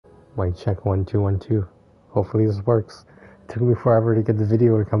Mic check 1 2 1 2. Hopefully this works. It took me forever to get the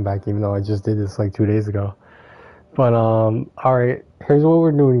video to come back, even though I just did this like 2 days ago. But alright, here's what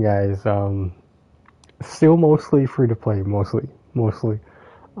we're doing, guys. Still mostly free to play, mostly.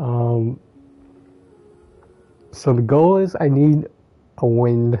 So the goal is I need a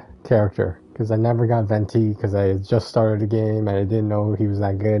wind character, because I never got Venti, because I had just started the game and I didn't know he was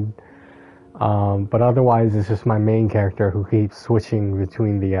that good. But otherwise, it's just my main character who keeps switching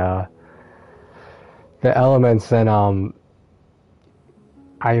between the elements, and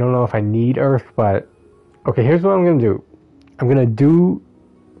I don't know if I need Earth, but okay, here's what I'm gonna do. I'm gonna do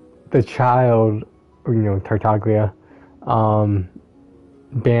the child, Tartaglia,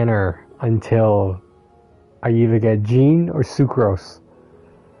 banner until I either get Jean or Sucrose.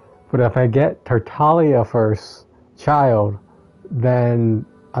 But if I get Tartaglia first, child, then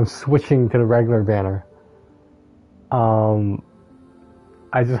I'm switching to the regular banner.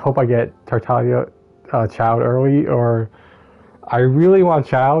 I just hope I get Tartaglia child early, or I really want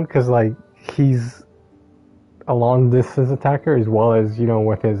child because like he's a long distance attacker as well as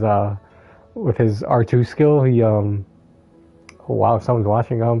with his R2 skill. He oh wow, someone's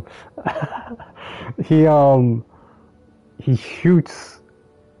watching. He shoots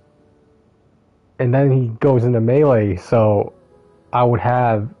and then he goes into melee, so I would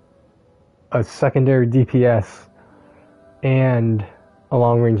have a secondary DPS and a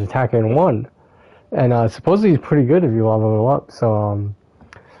long range attacker in one. And supposedly he's pretty good if you level him up. So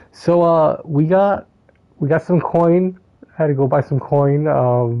we got some coin. I had to go buy some coin.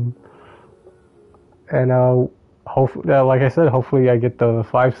 Hopefully, like I said, hopefully I get the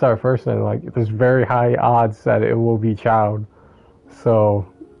 5-star first, and like there's very high odds that it will be child. So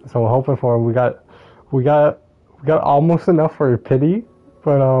I'm hoping for him. We got almost enough for a pity,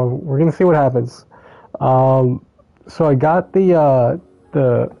 but we're gonna see what happens. So I got the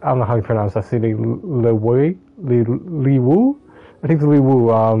I don't know how you pronounce that city, Liwu. I think it's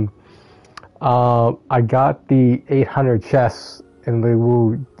Liwu. I got the 800 chests in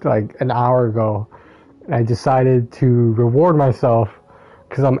Liwu like an hour ago. And I decided to reward myself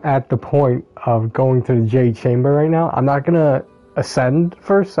because I'm at the point of going to the Jade Chamber right now. I'm not gonna ascend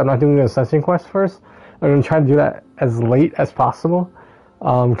first. I'm not doing the ascension quest first. I'm gonna try to do that as late as possible.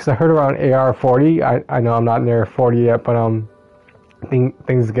 Because I heard around AR50. I know I'm not near 40 yet, but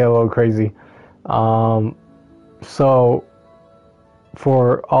things get a little crazy. So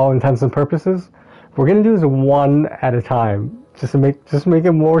for all intents and purposes, we're gonna do this one at a time, just to make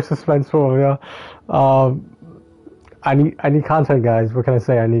it more suspenseful. You know, I need content, guys. What can I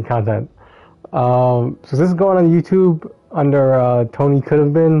say? I need content. So this is going on YouTube under Tony Could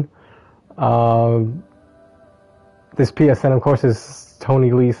Have Been. This PSN, of course, is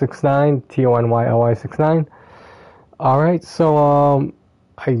tonyly69, TONYLY69. All right, so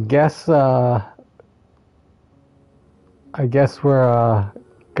I guess we're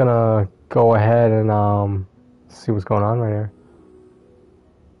gonna go ahead and see what's going on right here.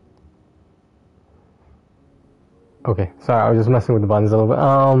 Okay, sorry, I was just messing with the buttons a little bit.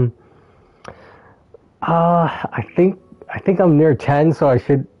 I think I'm near 10, so I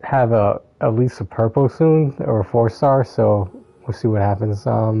should have at least a purple soon, or a 4-star, so we'll see what happens.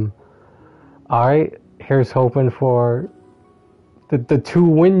 Alright, here's hoping for the 2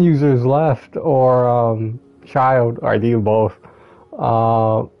 win users left, or child, or ideally both.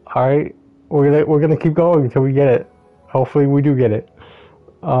 Alright, we're gonna keep going until we get it. Hopefully we do get it.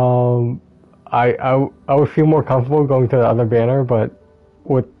 I would feel more comfortable going to the other banner, but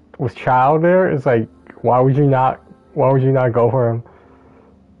with child there, it's like, why would you not go for him?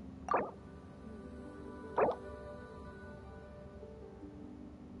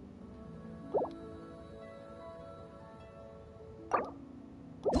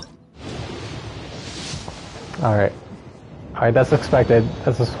 Alright, that's expected.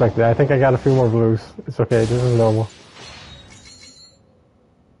 I think I got a few more blues. It's okay, this is normal.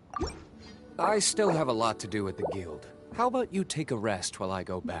 I still have a lot to do with the guild. How about you take a rest while I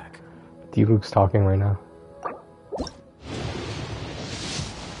go back? D-Luke's talking right now.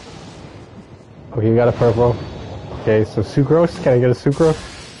 Okay, you got a purple. Okay, so Sucrose. Can I get a Sucrose?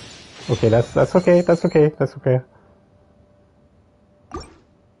 Okay, that's okay. That's okay.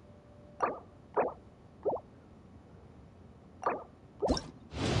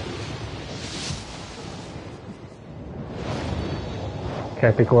 Okay,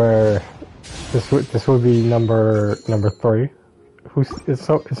 I think we're this would be number 3. Is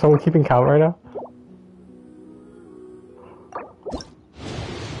someone keeping count right now?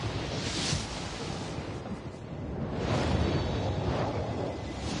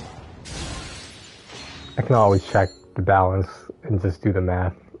 I can always check the balance and just do the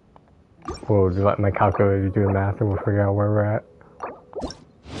math. We'll just let my calculator do the math and we'll figure out where we're at.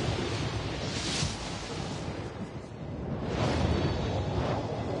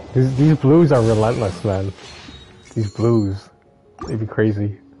 These blues are relentless, man. These blues. They'd be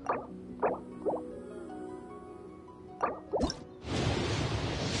crazy.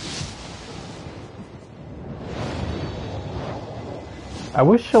 I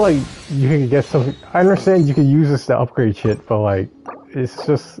wish, like, you could get something. I understand you could use this to upgrade shit, but, like, it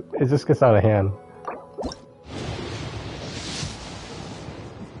just gets out of hand.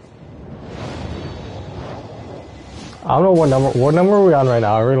 I don't know what number are we on right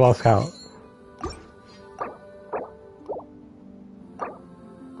now? I already lost count.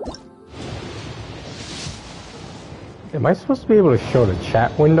 Am I supposed to be able to show the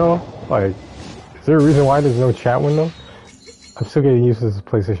chat window? Like, is there a reason why there's no chat window? I'm still getting used to this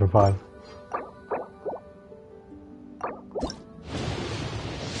PlayStation 5.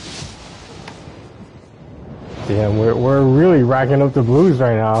 Damn, we're really racking up the blues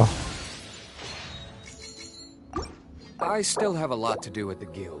right now. I still have a lot to do with the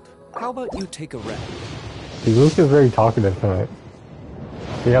guild. How about you take a rest? Dude, Luke is very talkative tonight.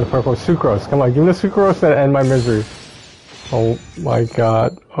 You got a purple sucrose. Come on, give me the sucrose to end my misery. Oh my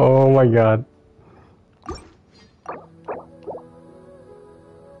god. Oh my god.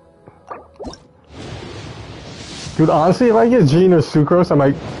 Dude, honestly, if I get Gene or sucrose, I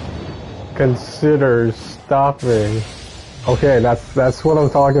might consider stopping. Okay, that's what I'm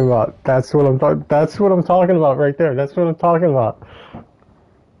talking about. That's what I'm talking about right there. That's what I'm talking about.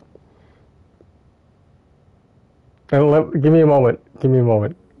 And give me a moment. Give me a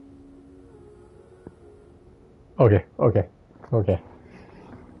moment. Okay, okay, okay.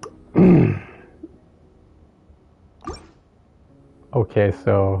 Okay,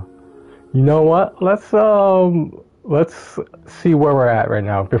 so you know what? Let's see where we're at right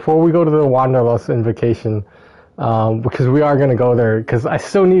now before we go to the Wanderlust Invocation, because we are gonna go there. Because I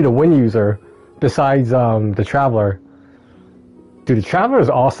still need a win user besides the Traveler. Dude, the Traveler is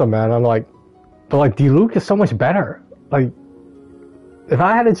awesome, man. I'm like, but like D-Luke is so much better. Like, if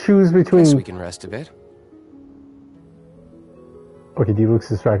I had to choose between, Guess we can rest a bit. Okay, D-Luke's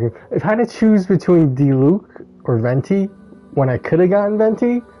distracting. If I had to choose between D-Luke or Venti, when I could have gotten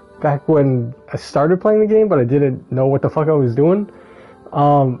Venti, back when I started playing the game, but I didn't know what the fuck I was doing,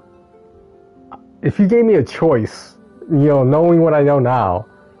 if you gave me a choice, you know, knowing what I know now,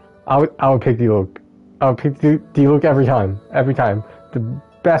 I would pick D-Luke. I would pick D-Luke every time. Every time. The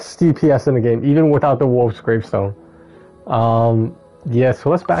best DPS in the game, even without the Wolf's Gravestone. Yeah, so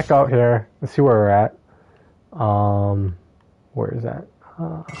let's back out here. Let's see where we're at. Where is that?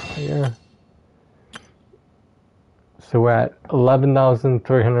 Here. So we're at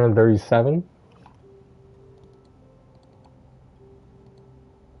 11,337.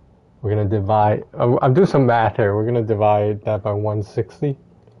 We're gonna divide. I'm doing some math here. We're gonna divide that by 160.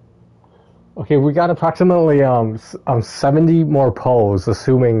 Okay, we got approximately 70 more polls,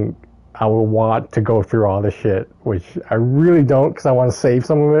 assuming I will want to go through all this shit, which I really don't, because I want to save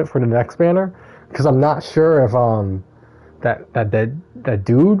some of it for the next banner. Because I'm not sure if that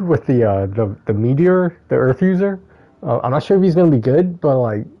dude with the meteor, the Earth user, I'm not sure if he's gonna be good, but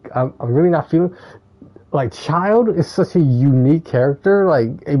like I'm really not feeling. Like, Child is such a unique character, like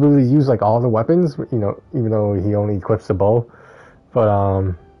able to use like all the weapons, you know, even though he only equips the bow. But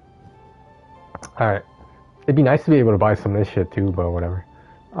all right, it'd be nice to be able to buy some of this shit too, but whatever.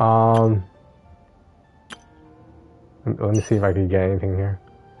 Let me see if I can get anything here.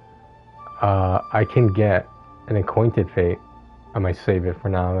 I can get an Acquainted Fate. I might save it for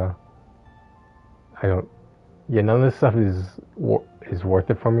now though. I don't. Yeah, none of this stuff is worth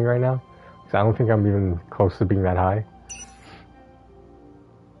it for me right now. Cause I don't think I'm even close to being that high.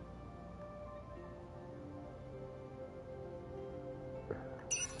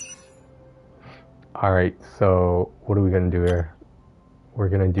 All right, so what are we gonna do here? We're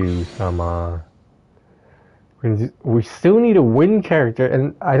gonna do some. We still need a win character,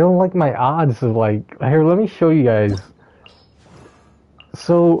 and I don't like my odds of like. Here, let me show you guys.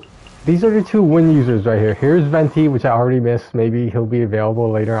 So these are the two win users right here. Here's Venti, which I already missed. Maybe he'll be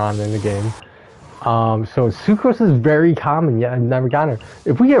available later on in the game. So Sucrose is very common, yet I've never gotten her.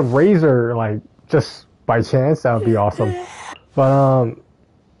 If we get Razor, like, just by chance, that would be awesome. But,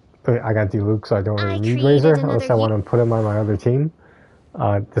 I got D-Luke, so I don't really need Razor, unless I want to put him on my other team.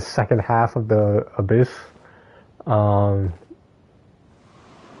 The second half of the Abyss.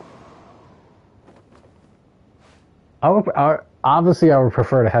 Obviously, I would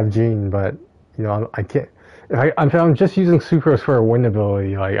prefer to have Jean, but, you know, I can't. If I'm just using Sucrose for a win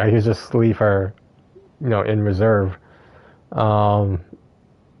ability, like, I could just leave her, you know, in reserve.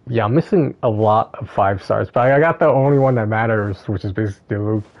 Yeah, I'm missing a lot of 5 stars, but I got the only one that matters, which is basically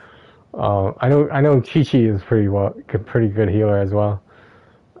Luke. I know Chi-Chi is pretty good healer as well.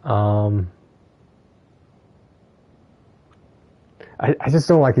 Um, I just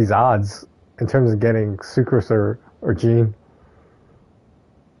don't like these odds in terms of getting Sucrose or Gene.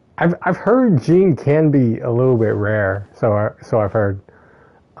 I've heard Gene can be a little bit rare, so I've heard.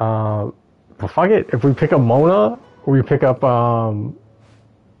 But fuck it, if we pick up Mona, we pick up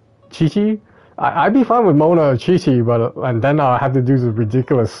Chi-Chi. I'd be fine with Mona or Chi-Chi, but and then I'll have to do the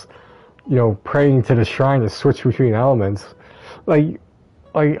ridiculous, praying to the shrine to switch between elements. Like,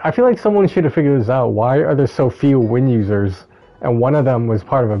 I feel like someone should have figured this out. Why are there so few win users, and one of them was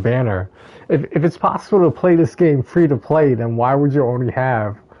part of a banner? If it's possible to play this game free to play, then why would you only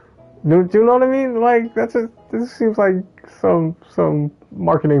have? Do you know what I mean? Like this seems like some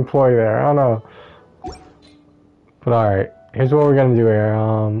marketing ploy there. I don't know. But all right, here's what we're gonna do here.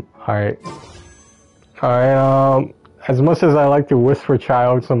 All right. As much as I like to whisper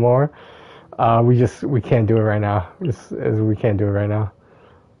child some more, we can't do it right now. We can't do it right now.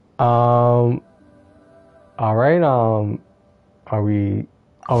 All right. Are we?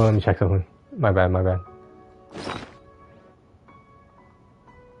 Oh, let me check something. My bad. My bad.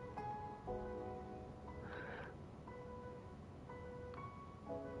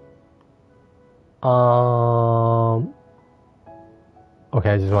 Okay.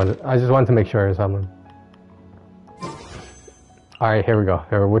 I just wanted to make sure or something. All right, here we go.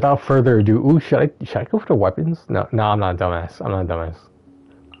 Here, without further ado, ooh, should I go for the weapons? No, I'm not a dumbass. I'm not a dumbass.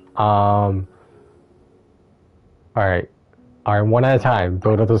 All right, one at a time.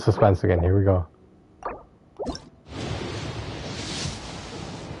 Build up the suspense again. Here we go.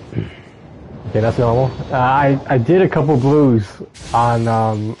 Okay, that's normal. I did a couple blues on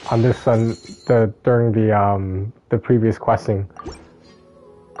during the previous questing.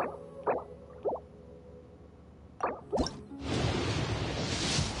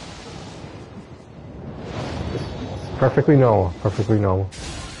 Perfectly normal. Perfectly normal.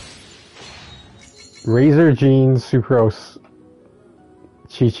 Razor, Jean, Sucrose,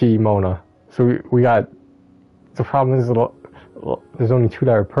 Chi-Chi, Mona. So we got. The problem is there's only 2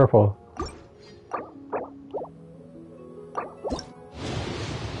 that are purple.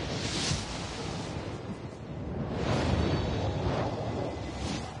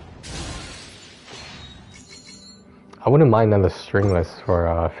 I wouldn't mind another stringless for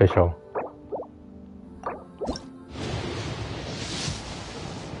official.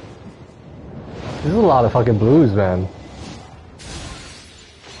 This is a lot of fucking blues, man.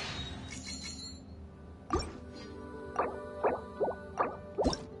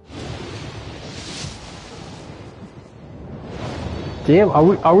 Damn,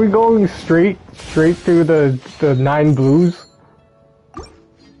 are we going straight through the 9 blues?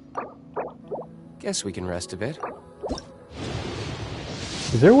 Guess we can rest a bit.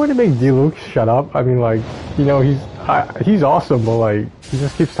 Is there a way to make D-Luke shut up? I mean, like, he's awesome, but like, he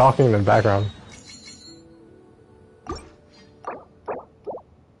just keeps talking in the background.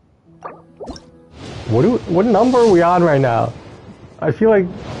 What number are we on right now? I feel like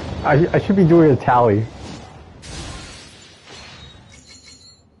I should be doing a tally.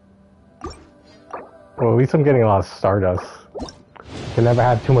 Well, at least I'm getting a lot of Stardust. Can never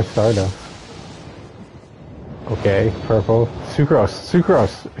have too much Stardust. Okay, purple.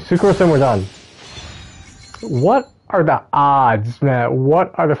 Sucrose, and we're done. What are the odds, man?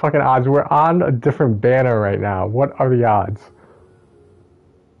 What are the fucking odds? We're on a different banner right now. What are the odds?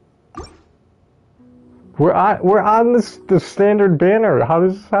 We're on the standard banner. How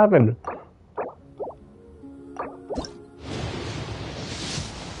does this happen?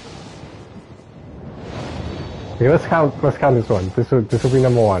 Okay, let's count this one. This will be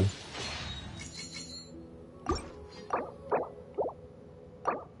number 1.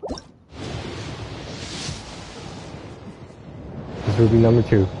 This will be number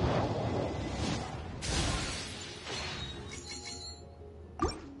 2.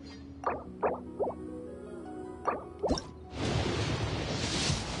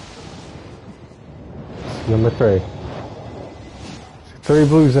 Number 3. 3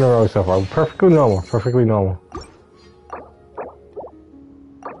 blues in a row so far. Perfectly normal. Perfectly normal.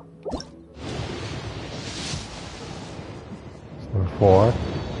 Number 4.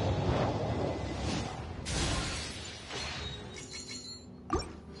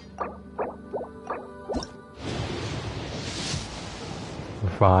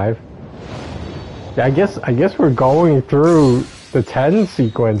 Number 5. Yeah, I guess we're going through the 10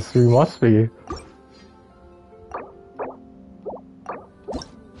 sequence. We must be.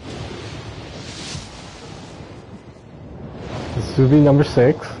 This would be number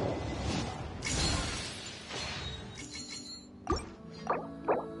 6.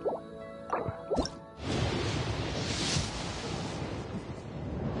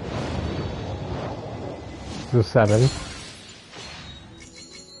 This is 7.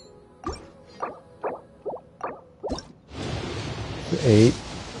 This is 8.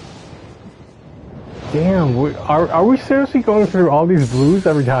 Damn, are we seriously going through all these blues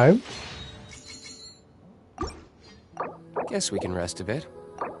every time? Guess we can rest a bit.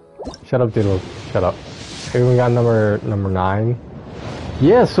 Shut up, Diddle. Shut up. Okay, we got number 9.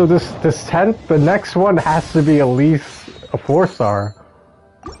 Yeah, so this 10th, the next one has to be at least a 4-star.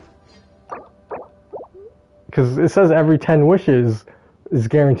 Because it says every 10 wishes is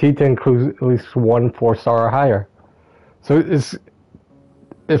guaranteed to include at least one 4-star or higher. So it's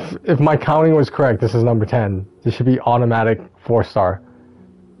if my counting was correct, this is number 10. This should be automatic 4-star.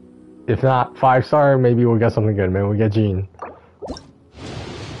 If not 5-star, maybe we'll get something good. Maybe we'll get Gene.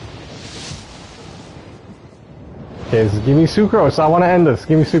 Okay, so give me sucrose. I want to end this.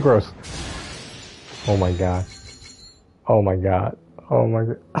 Give me sucrose. Oh my god. Oh my god. Oh my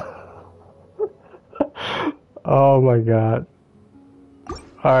god. Oh my god.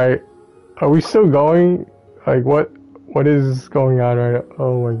 Alright. Are we still going? Like, what is going on right now?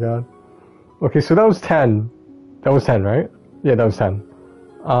 Oh my god. Okay, so that was 10. That was 10, right? Yeah, that was 10.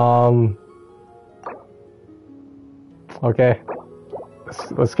 Okay.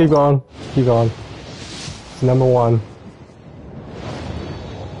 Let's keep going. Keep going. It's number 1.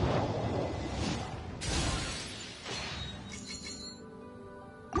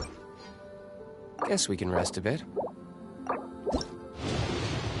 Guess we can rest a bit.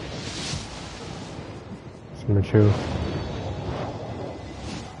 It's number 2.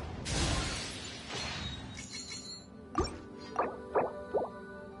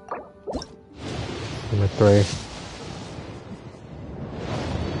 It's number 3.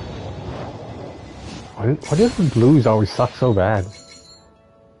 Why does the blues always suck so bad?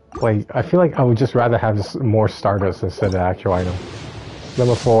 Like, I feel like I would just rather have more Stardust instead of the actual item.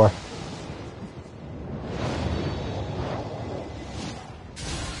 Number 4.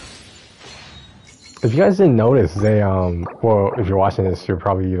 If you guys didn't notice, they, well, if you're watching this, you're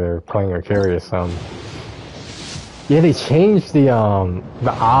probably either playing or curious, yeah, they changed the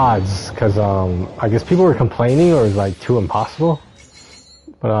odds, cause, I guess people were complaining or it was, like, too impossible.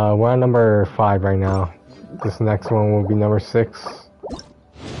 But, we're on number 5 right now. This next one will be number 6.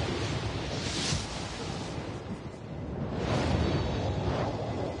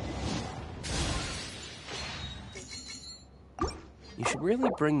 You should really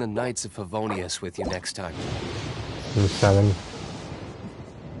bring the Knights of Favonius with you next time. Number 7.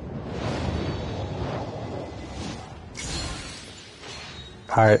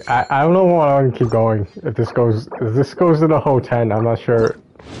 Alright, I don't know what I want to keep going. If this goes to the whole 10, I'm not sure.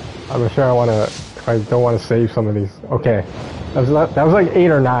 I'm not sure I want to. If I don't want to save some of these. Okay, that was like 8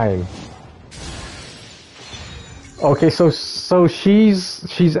 or 9. Okay, so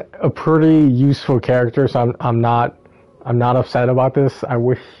she's a pretty useful character. So I'm not upset about this. I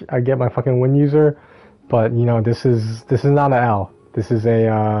wish I get my fucking win user, but you know this is not an L. This is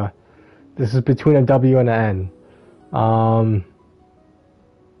a this is between a W and an N.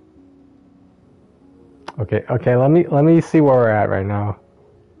 Okay. Let me see where we're at right now.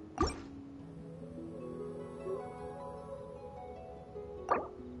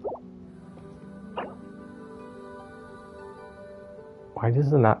 Why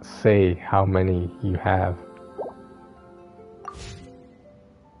does it not say how many you have?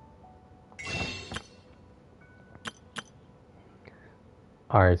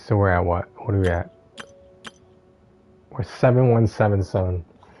 Alright, so we're at what? What are we at? We're 7177.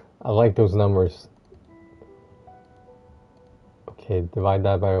 I like those numbers. Okay, divide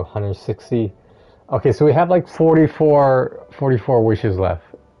that by 160. Okay, so we have like 44 wishes left.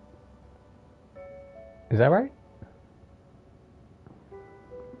 Is that right?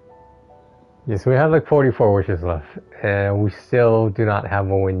 Yes, we have like 44 wishes left, and we still do not have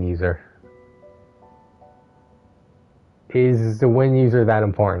a win user. Is the win user that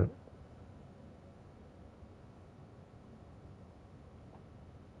important?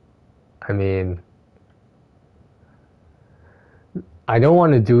 I mean, I don't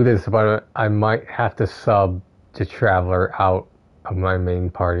want to do this, but I might have to sub the Traveler out of my main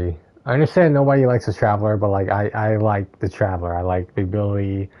party. I understand nobody likes the Traveler, but like I like the Traveler. I like the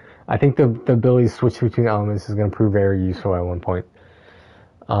ability. I think the ability to switch between elements is going to prove very useful at one point.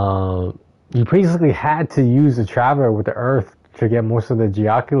 You basically had to use the Traveler with the Earth to get most of the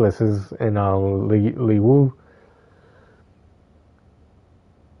Geoculuses in Li Wu.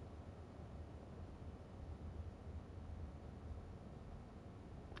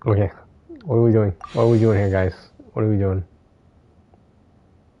 Okay, what are we doing? What are we doing here, guys? What are we doing?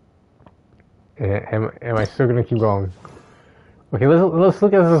 Am I still gonna keep going? Okay, let's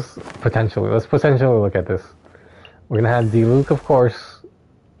look at this potentially. Let's potentially look at this. We're gonna have D-Luke, of course,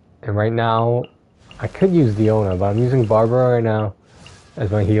 and right now, I could use Diona, but I'm using Barbara right now as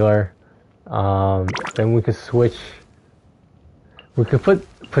my healer. Then we could switch. We could put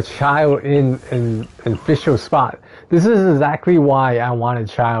Child in Fisho's spot. This is exactly why I wanted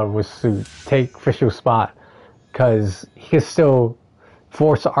Child, was to take Fisho's spot, because he could still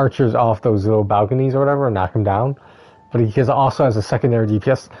force archers off those little balconies or whatever and knock him down. But he also has a secondary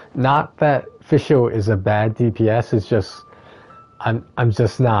DPS. Not that Fisho is a bad DPS. It's just I'm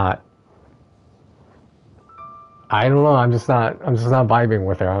just not. I don't know. I'm just not vibing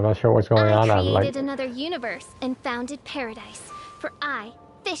with her. I'm not sure what's going on. I I'm like, created another universe and founded paradise. For I,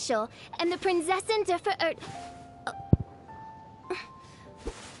 Fischl, am the Prinzessin der Verirrt.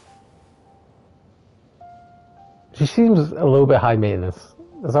 she seems a little bit high maintenance.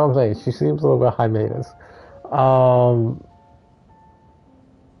 That's all I'm saying. She seems a little bit high maintenance. All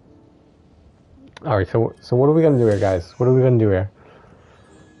right. So what are we gonna do here, guys? What are we gonna do here?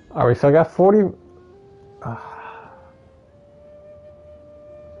 All right. So I got 40.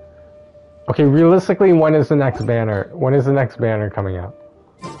 Okay. Realistically, when is the next banner? When is the next banner coming out?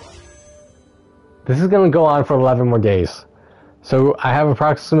 This is gonna go on for 11 more days. So I have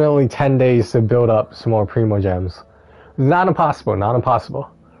approximately 10 days to build up some more Primo Gems. Not impossible, not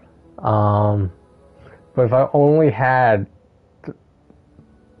impossible. But if I only had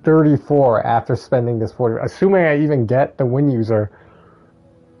 34 after spending this 40, assuming I even get the win user,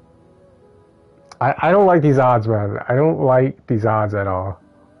 I don't like these odds, man. I don't like these odds at all.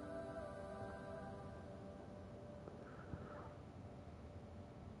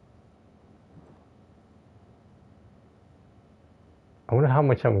 I wonder how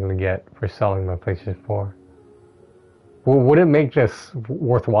much I'm going to get for selling my PlayStation 4. Well, would it make this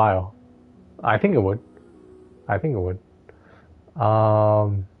worthwhile? I think it would. I think it would.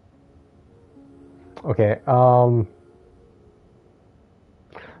 Okay.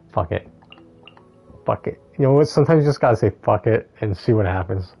 Fuck it. Fuck it. You know what? Sometimes you just gotta say fuck it and see what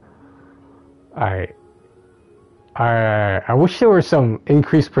happens. Alright. Alright. I wish there were some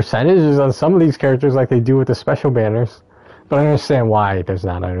increased percentages on some of these characters like they do with the special banners. But I understand why there's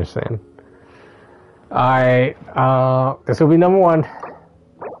not. I understand. Alright. This will be number 1.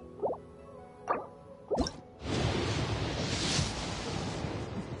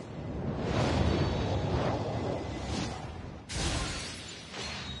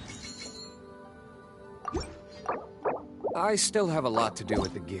 I still have a lot to do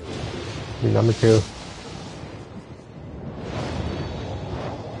with the guild. Be number 2.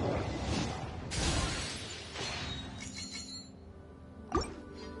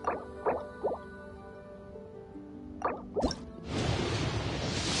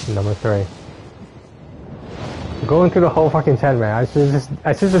 Number 3. Going through the whole fucking 10, man.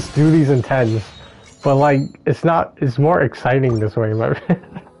 I should just do these in 10s. But like, it's more exciting this way, man.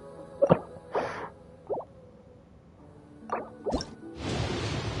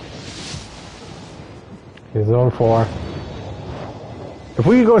 Here's number 4. If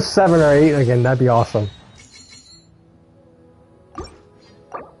we could go 7 or 8 again, that'd be awesome.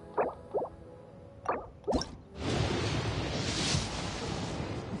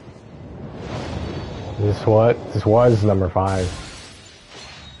 This was number 5.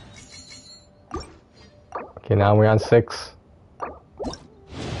 Okay, now we're on 6.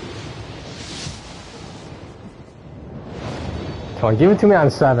 Come on, give it to me on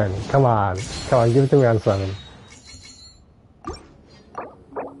 7. Come on, give it to me on 7.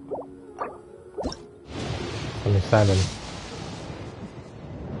 Number 7.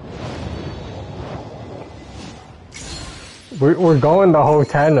 We're going the whole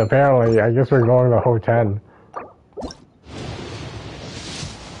 10 apparently. I guess we're going the whole 10.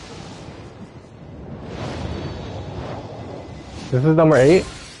 This is number 8?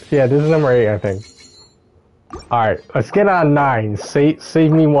 Yeah, this is number 8, I think. Alright, let's get on 9.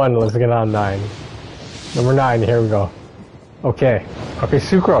 Save me 1, let's get on 9. Number 9, here we go. Okay. Okay,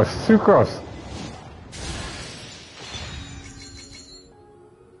 Sucrose.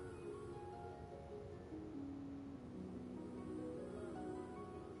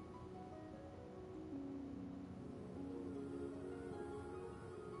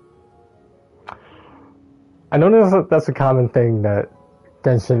 I know that's a common thing that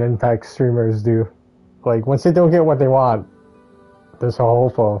Genshin Impact streamers do. Like, once they don't get what they want, they're so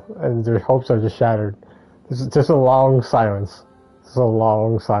hopeful, and their hopes are just shattered. There's just a long silence. Just a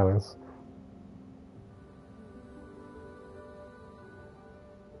long silence.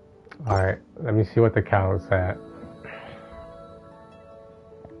 Alright, let me see what the count's at.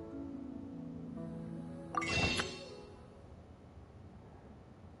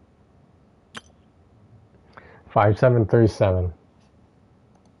 $5,737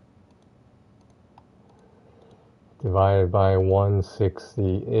 divided by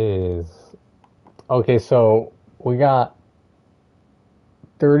 160 is... Okay, so we got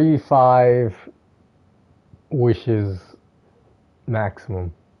 35 wishes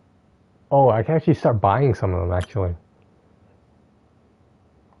maximum. Oh, I can actually start buying some of them, actually.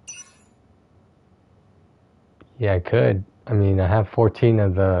 Yeah, I could. I mean, I have 14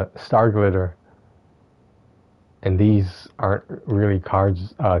 of the star glitter. And these aren't really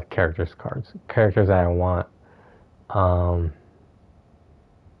cards, characters that I want.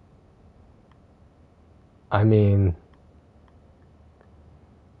 I mean,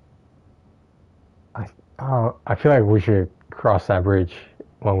 I feel like we should cross that bridge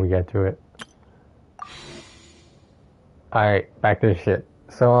when we get to it. Alright, back to the shit.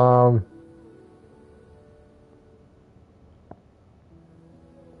 So,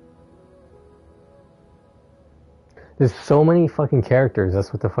 there's so many fucking characters.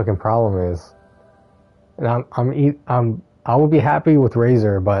 That's what the fucking problem is. And I would be happy with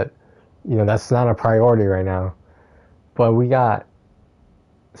Razor, but you know that's not a priority right now. But we got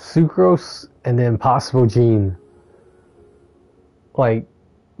Sucrose and the Impossible Gene. Like,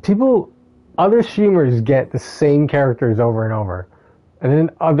 other streamers get the same characters over and over, and then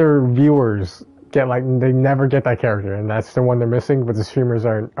other viewers get they never get that character, and that's the one they're missing. But the streamers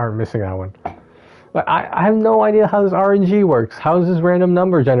aren't missing that one. But I have no idea how this RNG works. How does this random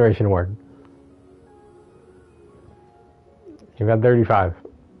number generation work? You got 35.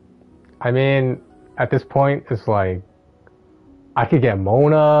 I mean, at this point, it's like, I could get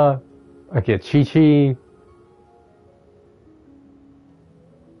Mona, I could get Chi-Chi,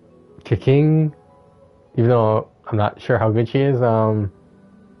 King, even though I'm not sure how good she is. I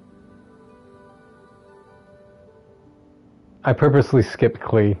purposely skipped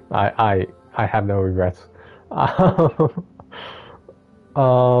Klee. I have no regrets.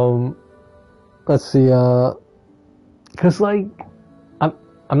 Let's see, cause like,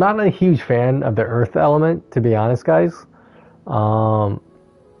 I'm not a huge fan of the Earth element, to be honest, guys.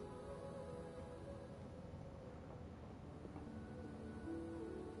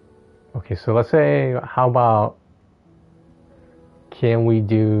 Okay, so let's say, how about, can we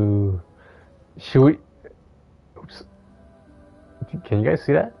do, should we, oops, can you guys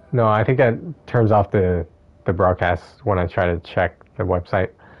see that? No, I think that turns off the broadcast when I try to check the website.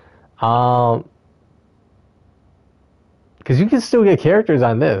 Because you can still get characters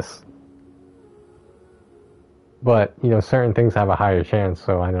on this. But, you know, certain things have a higher chance,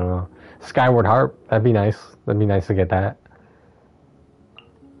 so I don't know. Skyward Harp, that'd be nice. That'd be nice to get that.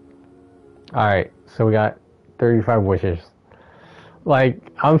 Alright, so we got 35 wishes. Like,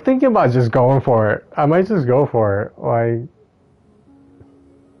 I'm thinking about just going for it. I might just go for it. Like,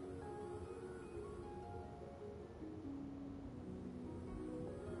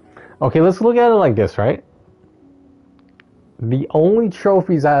 okay, let's look at it like this, right? The only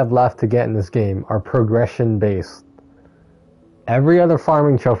trophies I have left to get in this game are progression based. Every other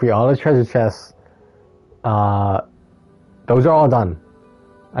farming trophy, all the treasure chests, those are all done.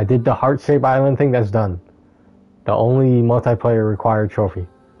 I did the heart-shaped island thing, that's done. The only multiplayer required trophy.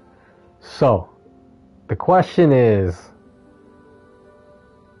 So, the question is,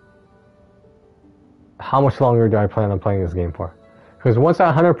 how much longer do I plan on playing this game for? Because once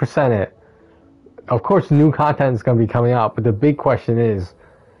I 100% it, of course new content is going to be coming out, but the big question is,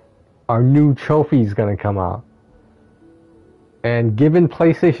 are new trophies going to come out? And given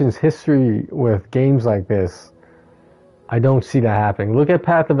PlayStation's history with games like this, I don't see that happening. Look at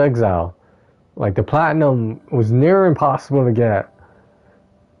Path of Exile. Like, the Platinum was near impossible to get.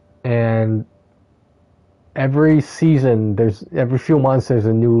 And every season, every few months, there's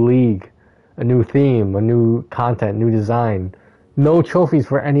a new league, a new theme, a new content, new design. No trophies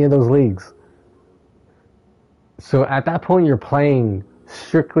for any of those leagues. So at that point, you're playing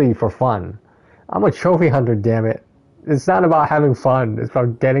strictly for fun. I'm a trophy hunter, damn it. It's not about having fun. It's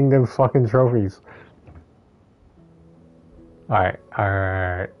about getting them fucking trophies. Alright.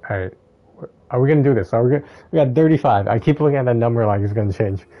 Are we gonna do this? We got 35. I keep looking at that number like it's gonna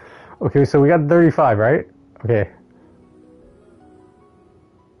change. Okay, so we got 35, right? Okay.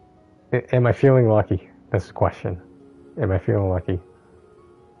 Am I feeling lucky? That's the question. Am I feeling lucky?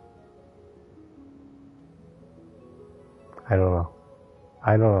 I don't know.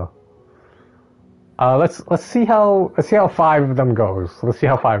 Let's see how 5 of them goes. Let's see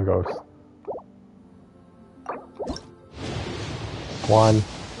how 5 goes. 1,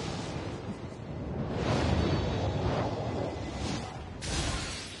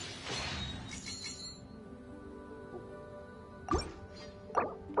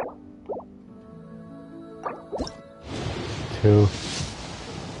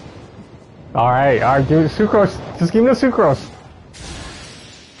 Alright, give me the sucrose. Just give me the sucrose.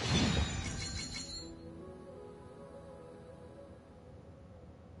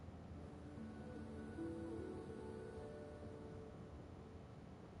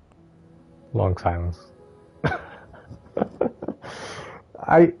 Long silence.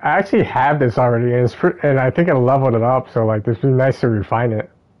 I actually have this already, and, and I think I leveled it up, so like, this would be nice to refine it.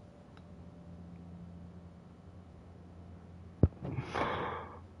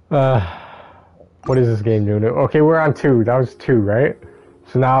 What is this game doing? Okay, we're on 2. That was 2, right?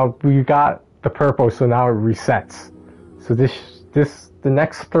 So now we got the purple, so now it resets. So the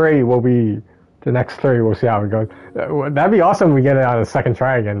next 3 will be the next 3. We'll see how it goes. That'd be awesome if we get it on a second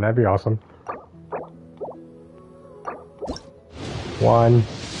try again. That'd be awesome. 1.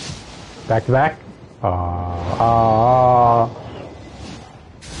 Back to back.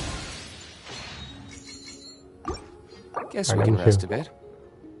 Guess we can rest a bit.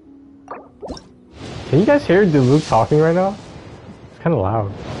 Can you guys hear Luke talking right now? It's kind of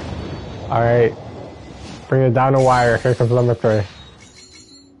loud. Alright. Bring it down the wire. Here comes number 3.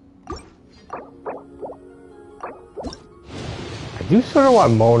 I do sort of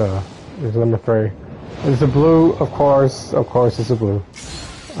want Mona. Is number 3. It's a blue, of course. Of course, it's a blue.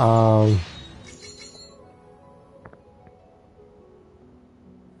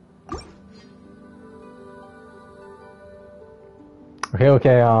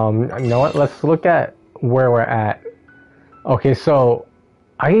 Okay, you know what? Let's look at where we're at. Okay, so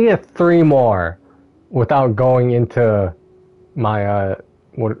I can get 3 more without going into my,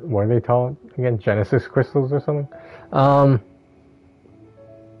 what are they called again? Genesis crystals or something?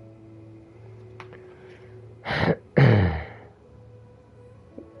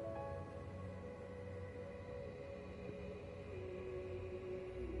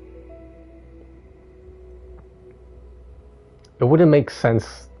 It wouldn't make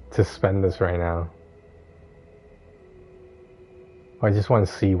sense to spend this right now. I just want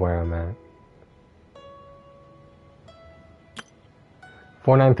to see where I'm at.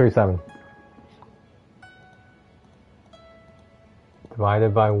 4937.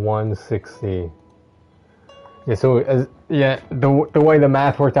 Divided by 160. Yeah, so the way the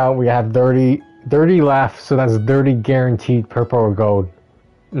math worked out, we have 30 left, so that's 30 guaranteed purple or gold.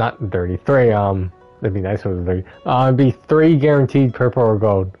 Not 33, that'd be nice if it was 30. It'd be 3 guaranteed purple or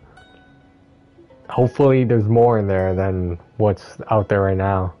gold. Hopefully there's more in there than what's out there right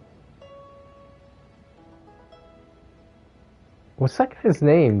now. What's that guy's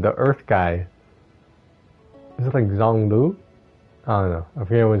name? The Earth guy. Is it like Zhonglu? I don't know. I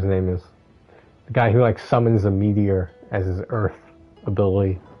forget what his name is. The guy who like summons a meteor as his Earth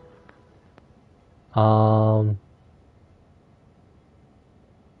ability. What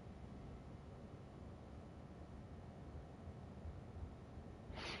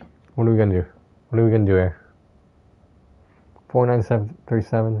are we gonna do? What are we gonna do here?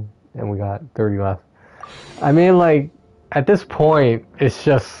 49737, and we got 30 left. I mean, like, at this point, it's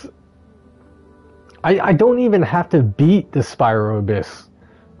just... I don't even have to beat the Spiral Abyss.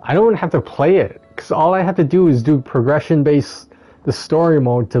 I don't even have to play it, because all I have to do is do progression-based, the story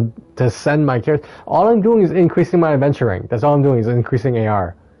mode to send my character. All I'm doing is increasing my adventure rank. That's all I'm doing is increasing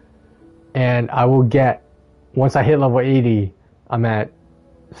AR. And I will get, once I hit level 80, I'm at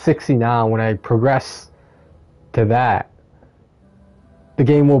 60 now. When I progress to that, the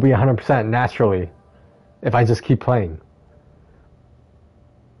game will be 100% naturally if I just keep playing.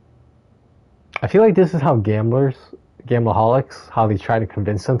 I feel like this is how gambleholics, how they try to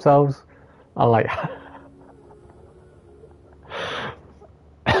convince themselves. I'm like,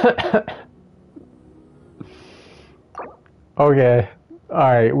 okay,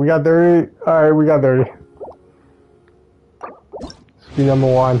 alright, we got 30. Alright, we got 30. Speed number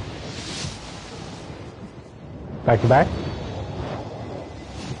 1. Back to back.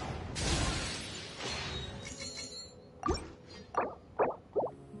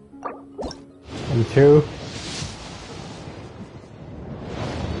 Number 2.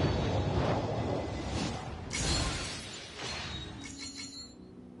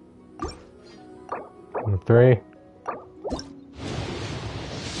 Number 3.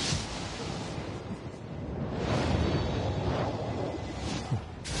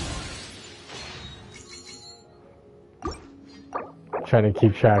 Trying to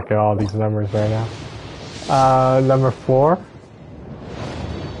keep track of all these numbers right now. Number 4.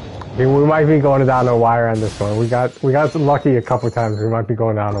 Okay, we might be going down the wire on this one. We got lucky a couple times. We might be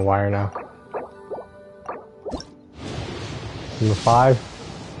going down the wire now. Number 5.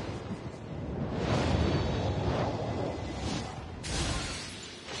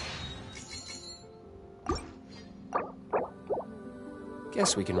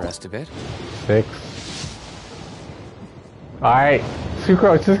 Guess we can rest a bit. 6. Alright,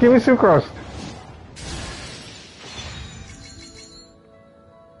 sucrose, just give me sucrose.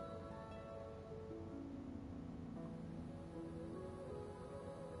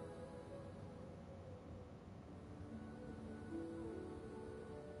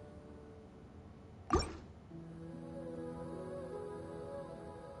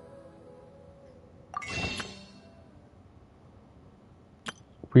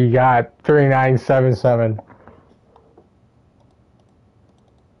 We got 3977.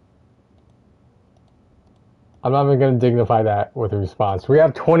 I'm not even going to dignify that with a response. We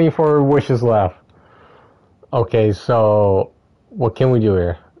have 24 wishes left. Okay, so what can we do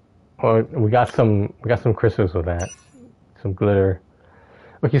here? Well, we got some crystals with that. Some glitter.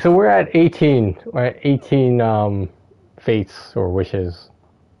 Okay, so we're at 18. We're at 18 fates or wishes.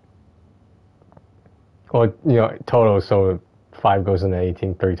 Well, you know, total, so 5 goes into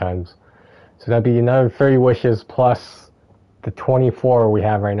 18 3 times. So that'd be another 30 wishes plus the 24 we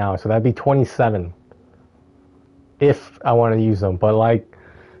have right now. So that'd be 27. If I want to use them. But like,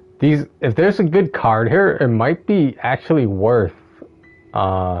 these, if there's a good card here, it might be actually worth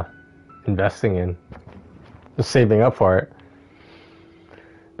investing in. Just saving up for it.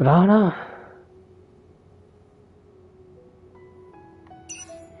 But I don't know.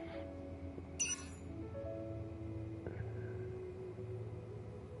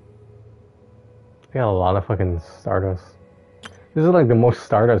 I got a lot of fucking Stardust. This is like the most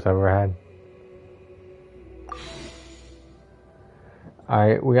Stardust I've ever had.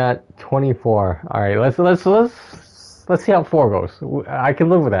 Alright, we got 24. Alright, let's see how 4 goes. I can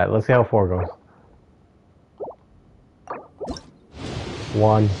live with that. Let's see how 4 goes.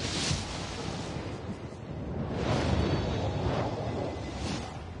 1.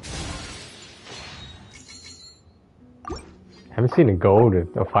 Haven't seen a gold, a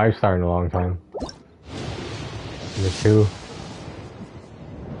 5-star in a long time. Number 2.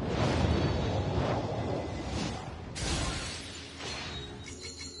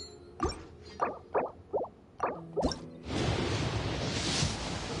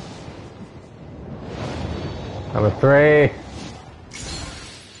 Number 3.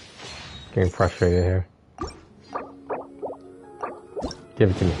 Getting frustrated here.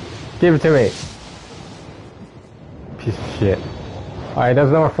 Give it to me. Give it to me! Piece of shit. Alright, that's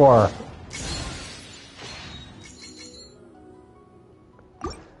number 4.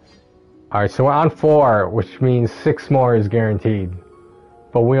 Alright, so we're on 4, which means 6 more is guaranteed.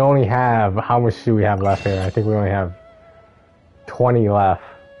 But we only have, how much do we have left here? I think we only have 20 left.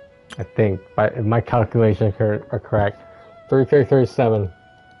 I think, but if my calculations are correct. 3337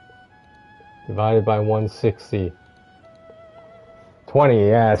 divided by 160. 20,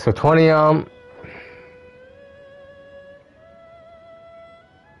 yeah, so 20,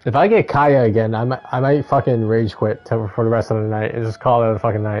 if I get Kaya again, I might fucking rage quit for the rest of the night and just call it a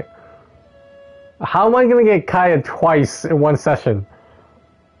fucking night. How am I gonna get Kaya twice in one session?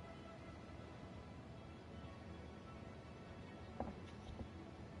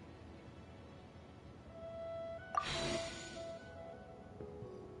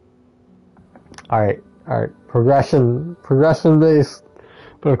 Alright, progression based,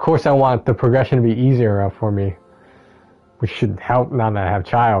 but of course I want the progression to be easier for me, which should help now that I have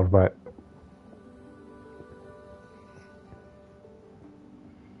child, but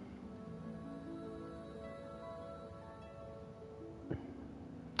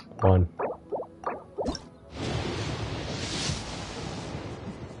one.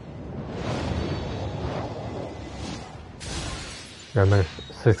 Remember,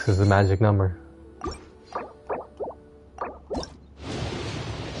 6 is the magic number.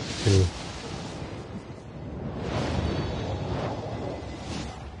 2.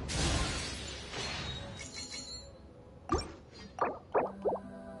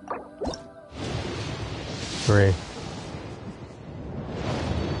 3.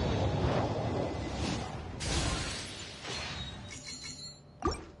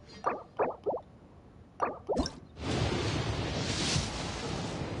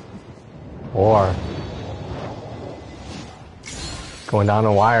 4. Going down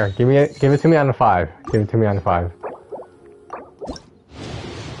the wire. Give it to me on the 5. Give it to me on the 5.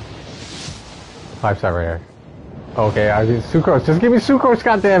 5-star right here. Okay, I need sucrose. Just give me sucrose,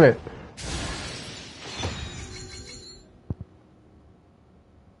 goddammit!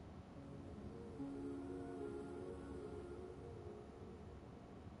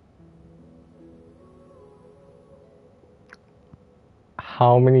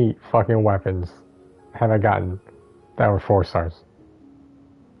 How many fucking weapons have I gotten that were 4 stars?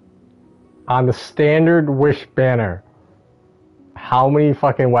 On the standard wish banner, how many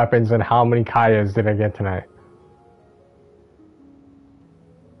fucking weapons and how many Kayas did I get tonight?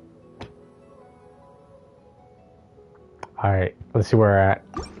 Alright, let's see where we're at.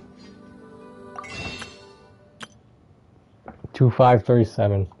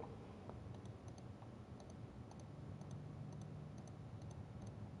 2537.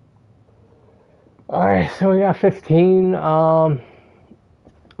 Alright, so we got 15.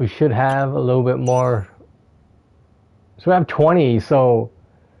 We should have a little bit more. So we have 20, so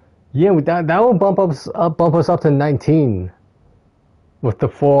yeah, that will bump us up to 19 with the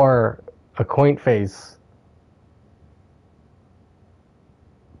 4 acquaint phase.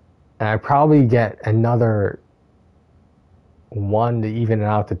 And I probably get another 1 to even it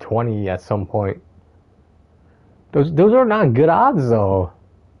out to 20 at some point. Those are not good odds though.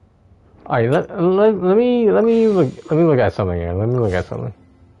 All right, let me look at something here. Let me look at something.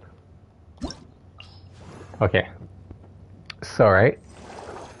 Okay. So right,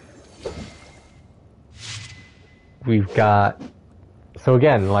 we've got, so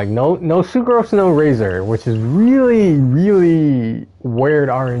again, like no Sucrose, no Razor, which is really weird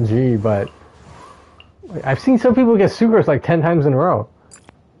RNG, but I've seen some people get Sucrose like 10 times in a row.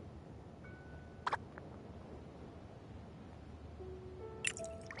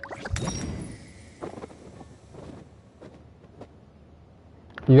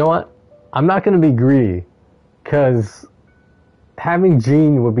 You know what? I'm not gonna be greedy, cause having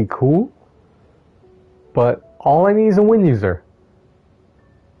Gene would be cool, but all I need is a wind user.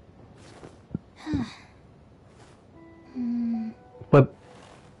 But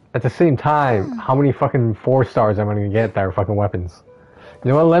at the same time, how many fucking 4 stars am I gonna get that are fucking weapons? You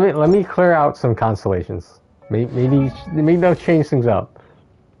know what? Let me clear out some constellations. Maybe they'll change things up.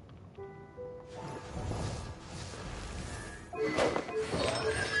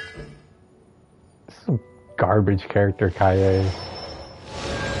 This is a garbage character, Kaye.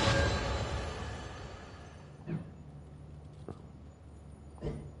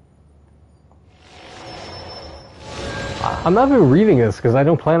 I'm not even reading this because I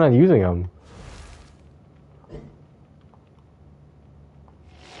don't plan on using them.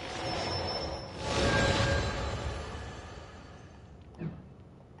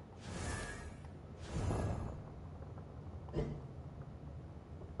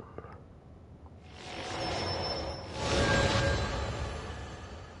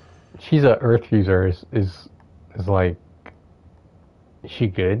 She's a Earth user. Is like, is she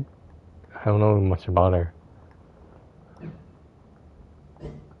good? I don't know much about her.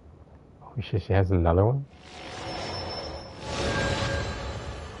 Holy shit, she has another one?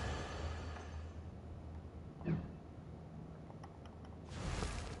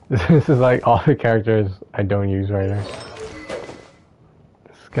 This is like all the characters I don't use right now.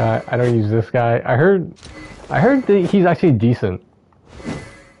 This guy, I don't use this guy. I heard that he's actually decent.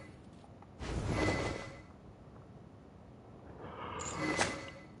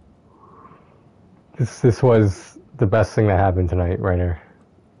 This was the best thing that happened tonight, right here.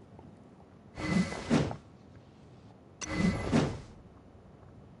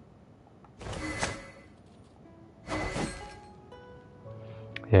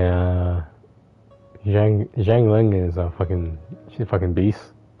 Yeah, Zhang Ling is she's a fucking beast.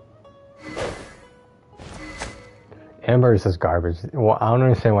 Amber is just garbage. Well, I don't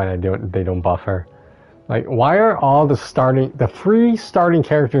understand why they don't buff her. Like, why are all the free starting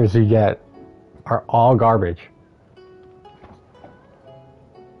characters you get are all garbage?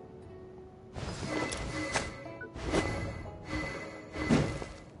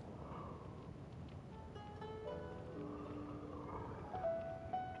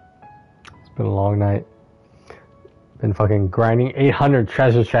 It's been a long night. Been fucking grinding 800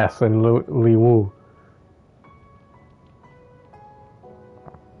 treasure chests in Li Wu.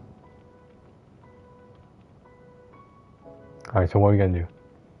 Alright, so what are we gonna do?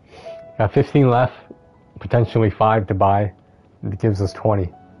 Got 15 left, potentially 5 to buy. It gives us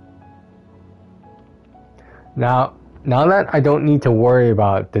 20. Now that I don't need to worry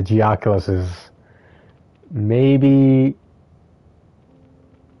about the Geoculuses, maybe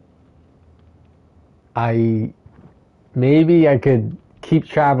I could keep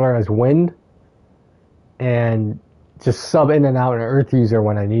Traveler as Wind and just sub in and out an Earth user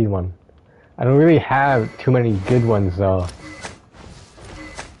when I need one. I don't really have too many good ones though.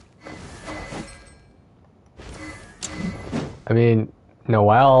 I mean,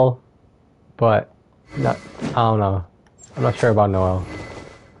 Noelle, but I don't know. I'm not sure about Noelle.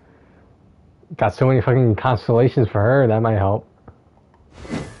 Got so many fucking constellations for her, that might help.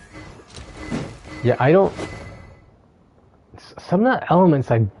 Yeah, some of the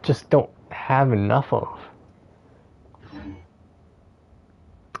elements I just don't have enough of.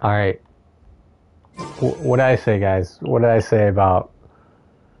 Alright. What did I say, guys? What did I say about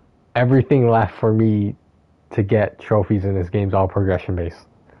everything left for me to get trophies in this game's all progression based?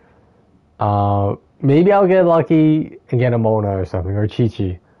 Maybe I'll get lucky and get a Mona or something, or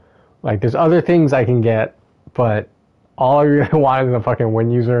Chi-Chi. Like, there's other things I can get, but all I really want is a fucking win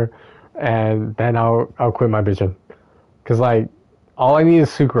user, and then I'll quit my vision. Cause like, all I need is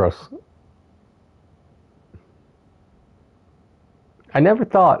Sucrose. I never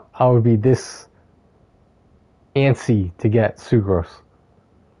thought I would be this antsy to get Sucrose.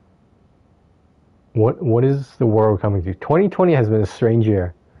 What is the world coming to? 2020 has been a strange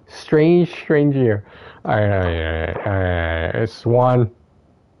year. Strange year. Alright. It's one.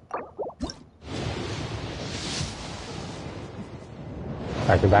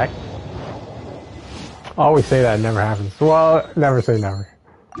 Back to back. I always say that, it never happens. Well, never say never.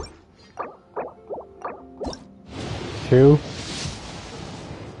 Two.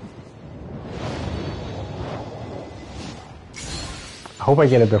 I hope I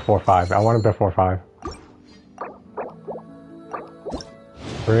get it before 5. I want it before 5.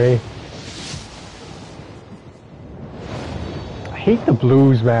 3. I hate the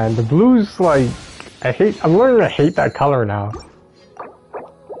blues, man. The blues, like, I'm learning to hate that color now.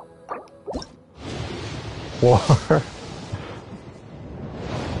 4.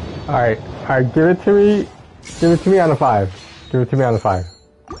 Alright, give it to me. Give it to me on a 5. Give it to me on a 5.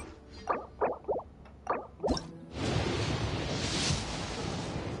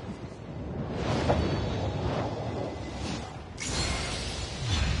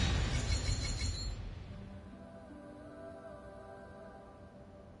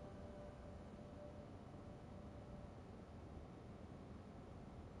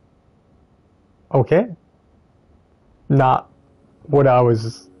 Okay. Not what I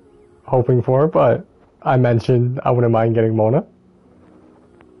was hoping for, but I mentioned I wouldn't mind getting Mona.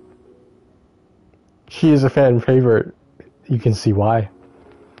 She is a fan favorite. You can see why.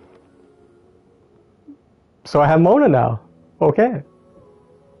 So I have Mona now. Okay.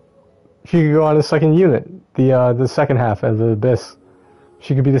 She could go on the second unit. The second half of the Abyss.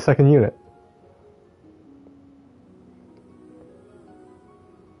 She could be the second unit.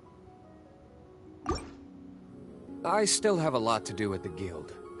 I still have a lot to do at the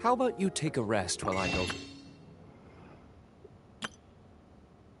guild. How about you take a rest while I go?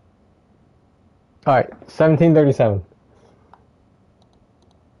 Alright, 1737.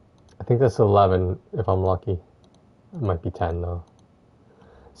 I think that's 11 if I'm lucky. It might be 10 though.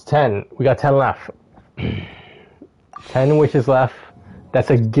 It's 10. We got 10 left. 10 wishes left. That's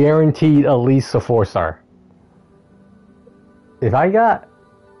a guaranteed at least a 4-star. If I got...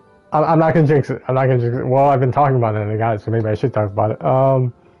 I'm not gonna jinx it. I'm not gonna jinx it. Well, I've been talking about it and I got it, so maybe I should talk about it.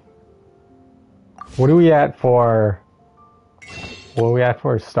 What are we at for... What are we at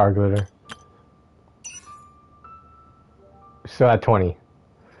for Star Glitter? So at 20.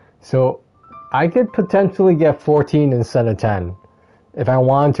 So I could potentially get 14 instead of 10 if I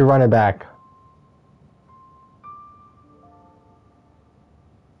wanted to run it back.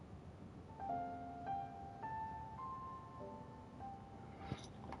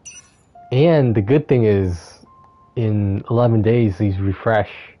 And the good thing is, in 11 days, these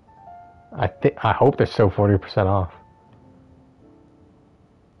refresh. I hope they're still 40% off.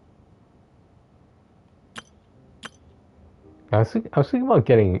 I was thinking about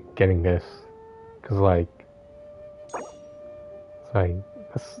getting this, cause like, it's like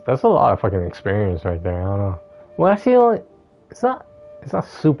that's a lot of fucking experience right there. I don't know. Well, actually, it's not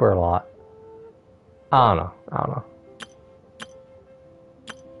super a lot. I don't know.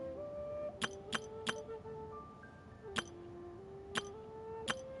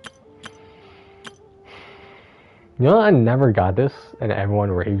 You know, I never got this, and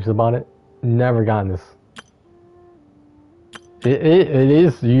everyone raves about it. Never gotten this. It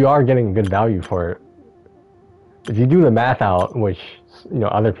is, you are getting good value for it. If you do the math out, which, you know,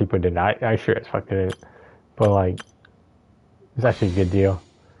 other people did, I sure as fuck didn't. But like, it's actually a good deal.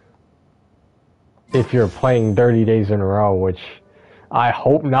 If you're playing 30 days in a row, which I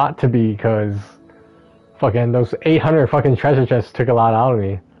hope not to be, because fucking those 800 fucking treasure chests took a lot out of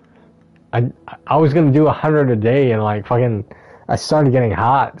me. I was gonna do 100 a day, and like fucking, I started getting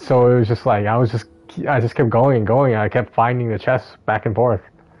hot, so it was just like I just kept going and going, and I kept finding the chests back and forth.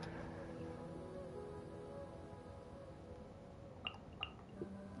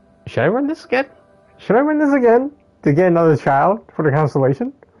 Should I run this again? Should I run this again to get another child for the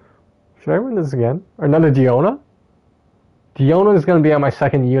constellation? Should I run this again? Or another Diona? Diona is gonna be on my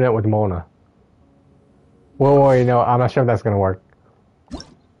second unit with Mona. Wait, no, I'm not sure if that's gonna work.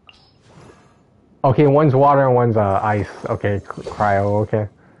 Okay, one's water and one's ice. Okay, cryo, okay.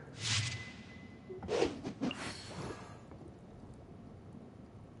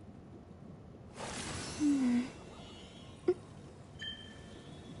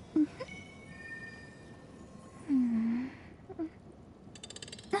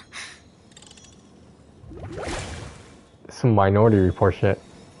 Some Minority Report shit.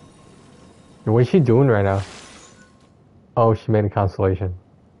 What is she doing right now? Oh, she made a constellation.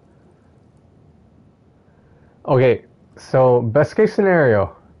 Okay, so best case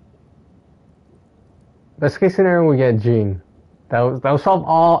scenario. Best case scenario, we get Jean. That would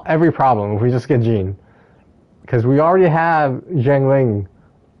solve every problem if we just get Jean. Because we already have Zhang Ling,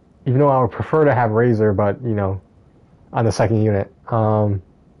 even though I would prefer to have Razor, but you know, on the second unit.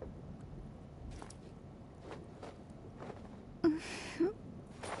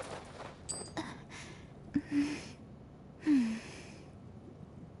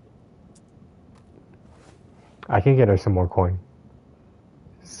 I can get her some more coin.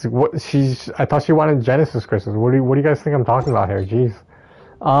 I thought she wanted Genesis crystals. What do you guys think I'm talking about here? Jeez.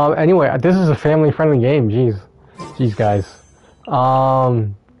 Anyway, this is a family-friendly game. Jeez, guys.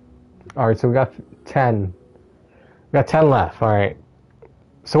 All right, so we got 10. We got 10 left. All right.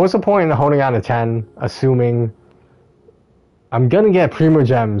 So what's the point in holding on to 10, assuming I'm gonna get Primo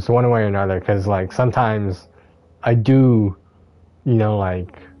Gems one way or another? Because like sometimes I do, you know,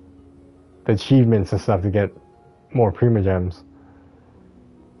 like the achievements and stuff to get more Primo Gems.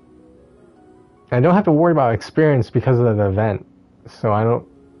 I don't have to worry about experience because of the event, so I don't.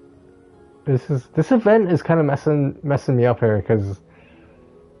 This event is kind of messing me up here because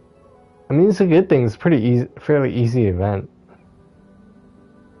I mean it's a good thing. It's pretty easy, fairly easy event.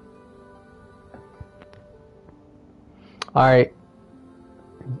 All right.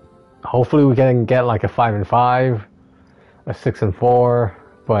 Hopefully we can get like a 5 and 5, a 6 and 4,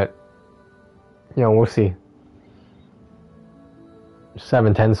 but you know we'll see.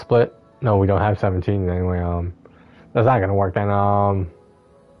 7-10 split. No, we don't have 17 anyway. That's not gonna work then.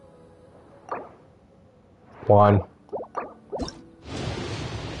 1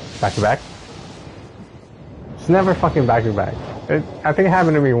 back to back. It's never fucking back to back. I think it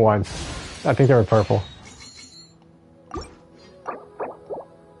happened to me once. I think they were purple.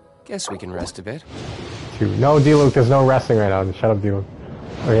 Guess we can rest a bit. 2. No, D-Luke, there's no resting right now. Shut up, D-Luke.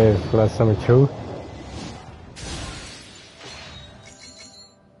 Okay, so that's number 2.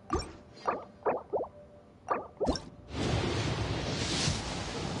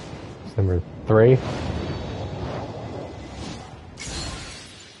 Number 3.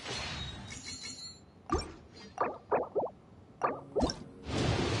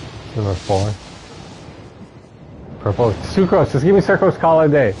 Number 4. Purple. Sucrose. Just give me Sucrose, call it a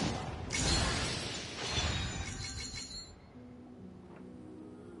day.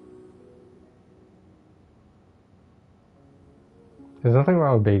 There's nothing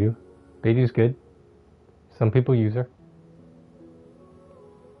wrong with Beidou. Beidou's good. Some people use her.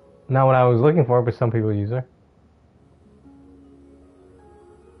 Not what I was looking for, but some people use her.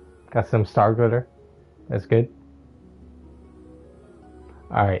 Got some star glitter. That's good.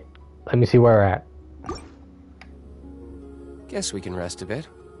 Alright. Let me see where we're at. Guess we can rest a bit.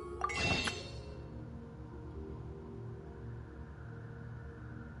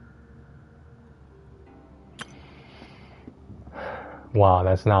 Wow,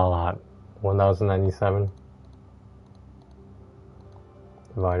 that's not a lot. 1,097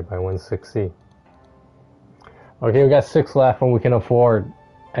 divided by 160. Okay, we got 6 left and we can afford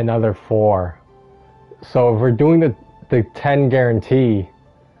another 4. So if we're doing the 10 guarantee,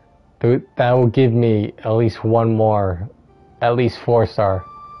 that will give me at least one more, at least 4-star.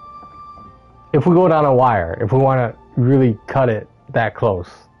 If we go down a wire, if we want to really cut it that close.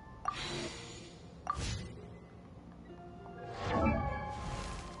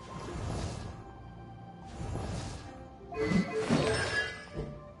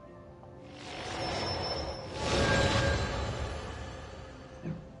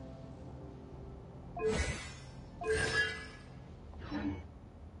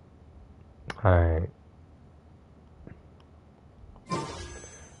 Alright.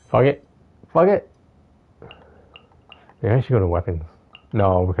 Fuck it. Fuck it. Maybe I should go to weapons.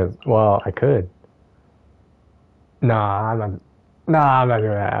 No, because, well, I could. Nah, I'm not. Nah, I'm not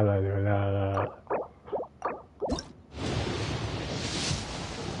doing that. I'm not doing that.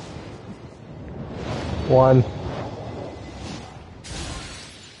 One.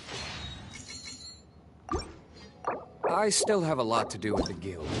 I still have a lot to do with the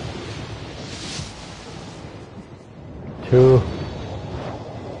guild. 2.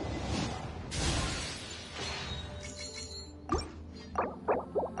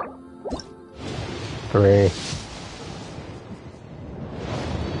 3.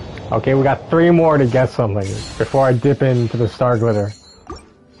 Okay, we got 3 more to get something before I dip into the star glitter.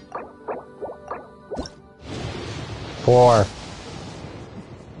 4.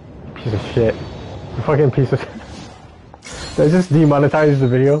 Piece of shit. You fucking piece of shit. Did I just demonetize the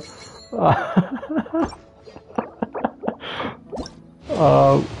video?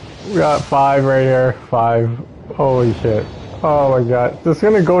 We got 5 right here. 5. Holy shit. Oh my god. This is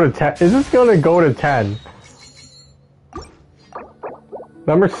gonna go to 10. Is this gonna go to 10?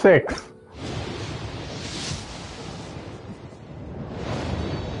 Number 6.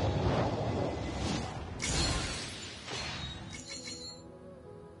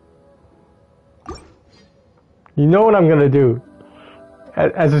 You know what I'm gonna do.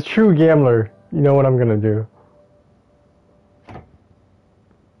 As a true gambler, you know what I'm gonna do.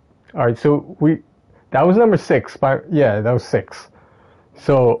 Alright, so that was number 6. Yeah, that was 6.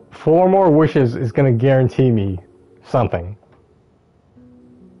 So 4 more wishes is gonna guarantee me something.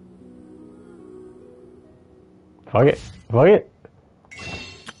 Fuck it. Fuck it.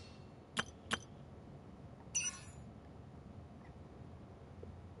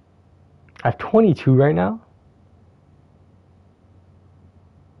 I have 22 right now.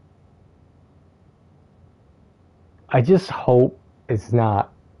 I just hope it's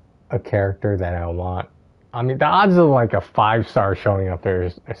not a character that I want. I mean, the odds of like a 5-star showing up there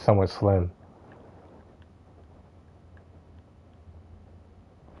is somewhat slim.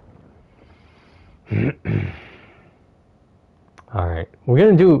 Alright,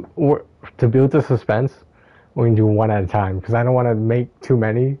 to build the suspense, we're gonna do 1 at a time, because I don't want to make too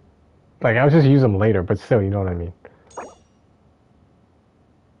many. Like, I'll just use them later, but still, you know what I mean.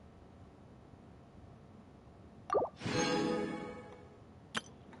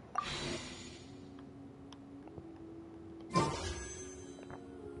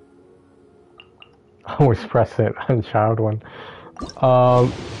 I always press it on child one.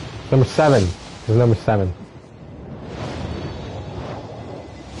 Number 7. This is number 7.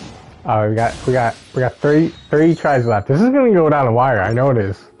 We got 30 tries left. This is gonna go down the wire. I know it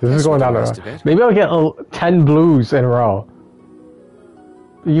is. This is going down the wire. Maybe I'll get 10 blues in a row.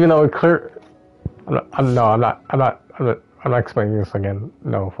 Even though it clear. I'm not explaining this again.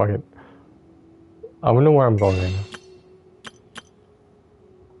 No, fuck it. I don't know where I'm going right now.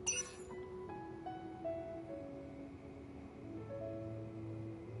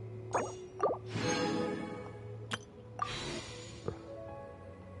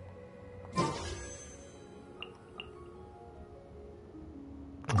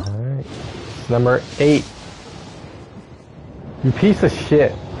 Alright. Number 8. You piece of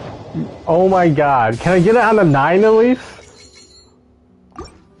shit. Oh my god. Can I get it on the 9 at least?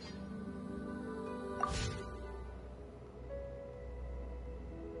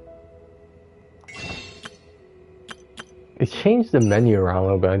 It changed the menu around a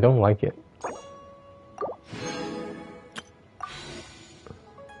little bit. I don't like it.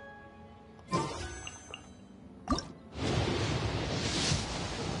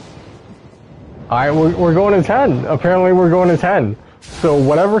 Alright, we're going to 10. Apparently we're going to 10. So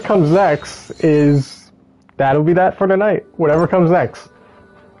whatever comes next that'll be that for tonight. Whatever comes next.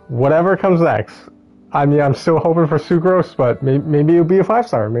 Whatever comes next. I mean, I'm still hoping for Sucrose, but maybe it'll be a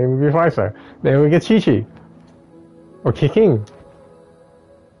 5-star. Maybe it'll be a 5-star. Maybe we get Chi-Chi. Or Kiking.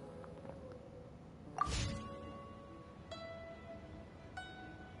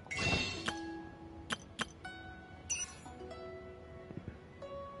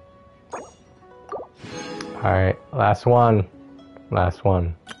 Alright, last one. Last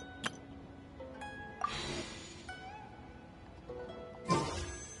one.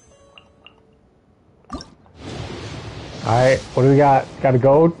 Alright, what do we got? Got a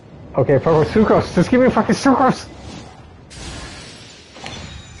gold? Okay, for Sucrose. Just give me fucking Sucrose!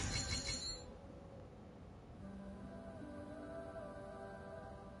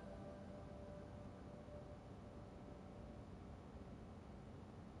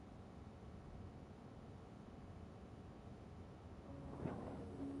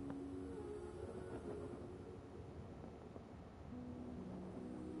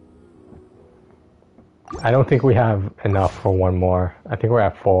 I don't think we have enough for one more. I think we're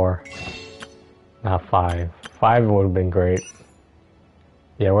at 4. Not 5. 5 would have been great.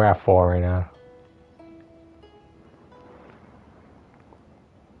 Yeah, we're at 4 right now.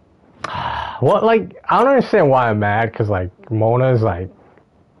 What, like, I don't understand why I'm mad, because, like, Mona's, like,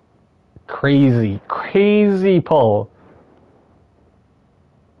 crazy pull.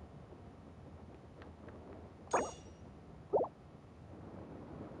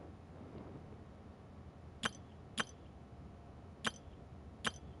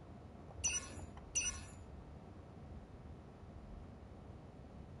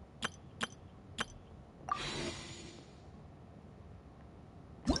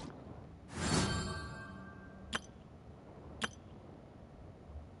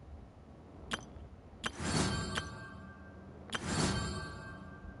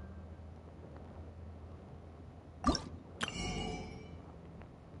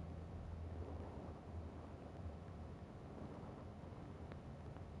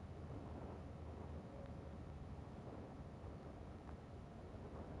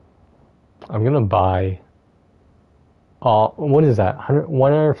 I'm gonna buy all. What is that?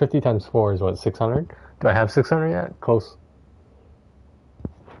 150 times 4 is what? 600? Do I have 600 yet? Close.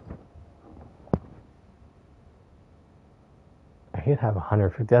 I could have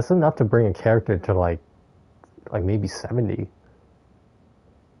 150. That's enough to bring a character to like maybe 70.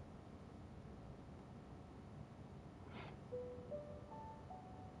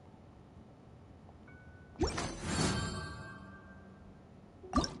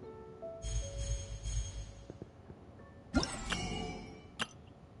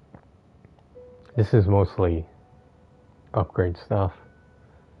 This is mostly upgrade stuff.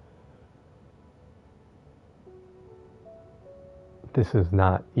 This is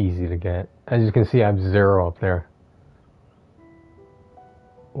not easy to get. As you can see, I have 0 up there.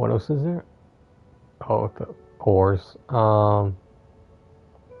 What else is there? Oh, the ores. I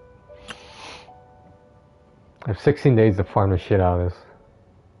have 16 days to farm the shit out of this.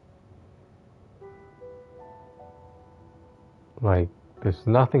 Like, there's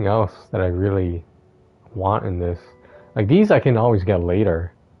nothing else that I really want in this. Like, these I can always get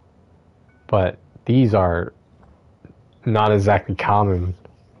later. But these are not exactly common.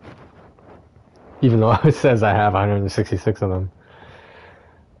 Even though it says I have 166 of them.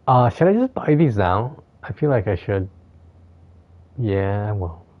 Should I just buy these now? I feel like I should. Yeah, I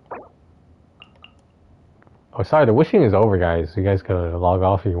will. Oh, sorry, the wishing is over, guys. You guys could log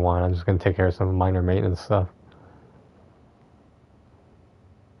off if you want. I'm just gonna take care of some minor maintenance stuff.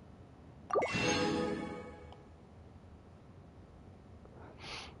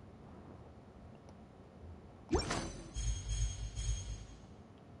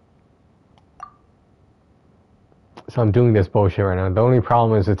 So I'm doing this bullshit right now. The only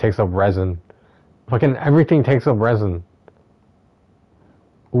problem is it takes up resin. Fucking everything takes up resin.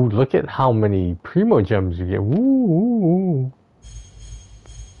 Ooh, look at how many primo gems you get. Ooh, ooh, ooh.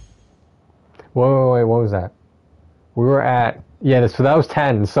 Wait, what was that? We were at, yeah, so that was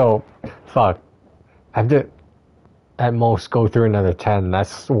 10, so, fuck. I have to, at most, go through another 10.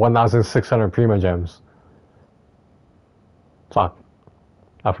 That's 1,600 primo gems. Fuck.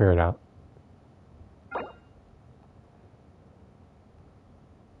 I'll figure it out.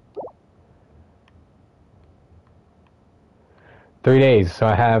 Three days, so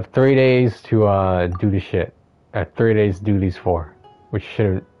I have 3 days to do the shit. 3 days to do these 4, which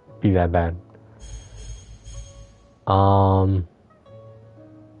shouldn't be that bad.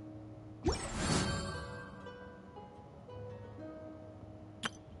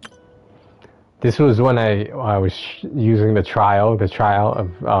 This was when I was using the trial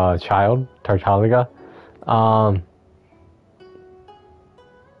of Child, Tartaliga.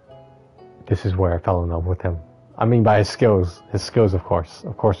 This is where I fell in love with him. I mean, by his skills, of course,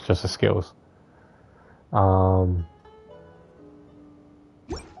 just his skills. All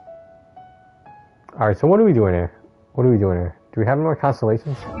right, so what are we doing here? Do we have any more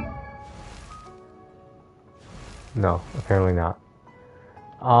constellations? No, apparently not.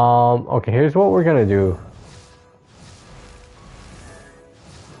 Okay, here's what we're gonna do.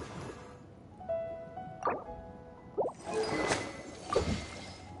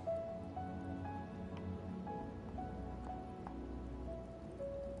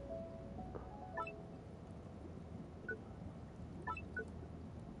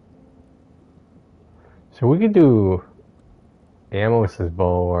 So we could do Amos's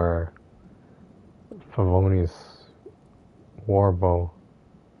bow or Favoni's war bow.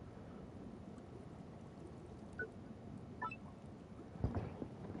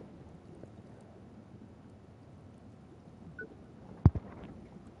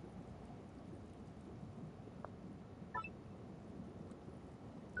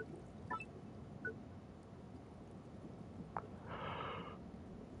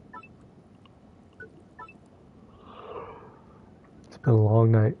 It's been a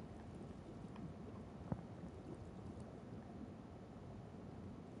long night.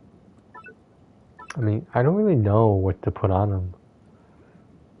 I mean, I don't really know what to put on him.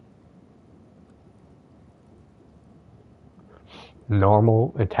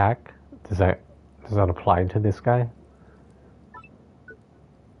 Normal attack? Does that apply to this guy?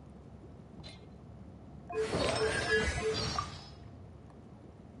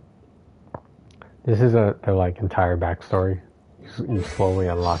 This is the like entire backstory. You slowly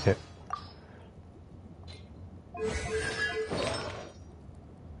unlock it.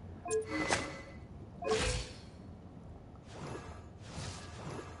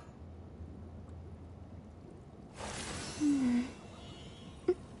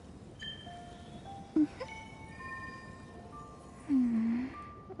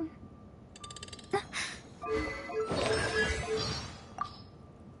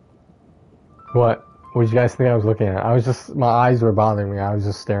 What? What did you guys think I was looking at? I was just, my eyes were bothering me. I was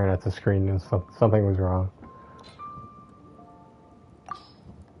just staring at the screen and something was wrong.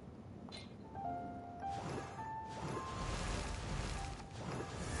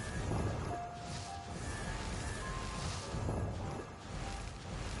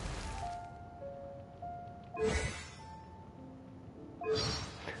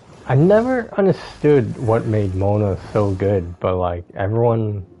 I never understood what made Mona so good, but like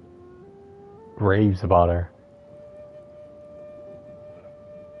everyone raves about her.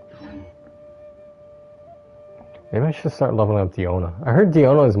 Maybe I should start leveling up Diona. I heard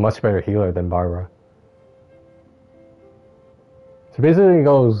Diona is a much better healer than Barbara. So basically it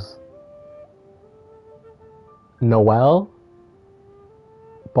goes Noelle,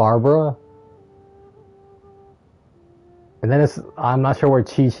 Barbara, and then it's, I'm not sure where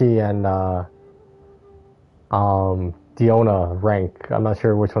Chi-Chi and Diona rank. I'm not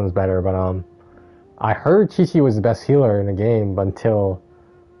sure which one's better, but I heard Chi-Chi was the best healer in the game, but until,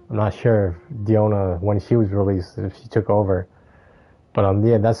 I'm not sure if Diona, when she was released, if she took over. But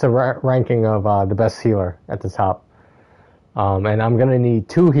yeah, that's the ranking of the best healer at the top. And I'm gonna need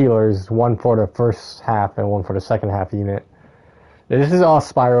 2 healers, one for the first half and one for the second half unit. This is all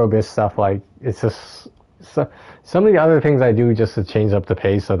Spyro Abyss stuff. Like, it's just some of the other things I do just to change up the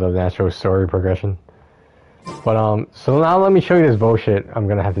pace of the natural story progression. But so now let me show you this bullshit I'm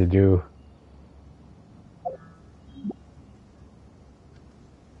gonna have to do.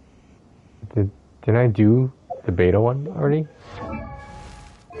 Didn't I do the beta one already?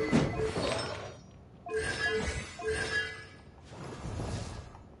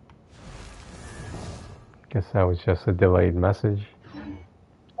 Guess that was just a delayed message.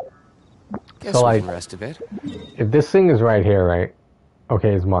 Guess So we like, can rest a bit. if this thing is right here, right?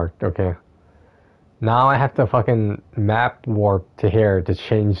 Okay, it's marked, okay. Now I have to fucking map warp to here to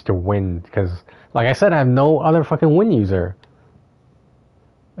change to wind, because, like I said, I have no other fucking wind user.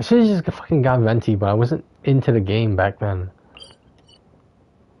 I should've just fucking got Venti, but I wasn't into the game back then.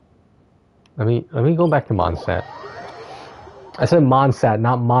 Let me go back to Mondstadt. I said Mondstadt,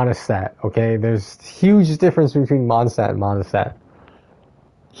 not Monostat, okay? There's huge difference between Mondstadt and Monostat.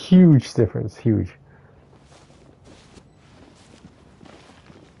 Huge difference, huge.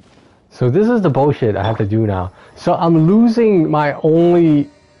 So this is the bullshit I have to do now. So I'm losing my only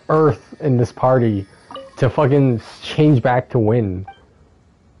Earth in this party to fucking change back to wind.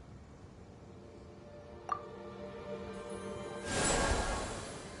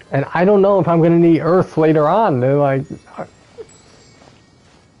 And I don't know if I'm gonna need Earth later on. They're like...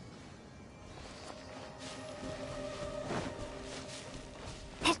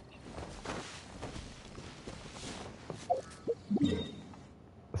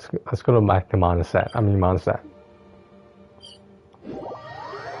 Let's go back to Mondstadt. Mondstadt.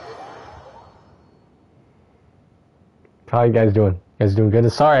 How you guys doing? You guys doing good?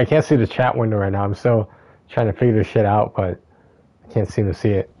 Sorry, I can't see the chat window right now. I'm still trying to figure this shit out, but I can't seem to see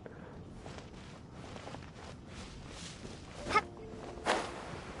it.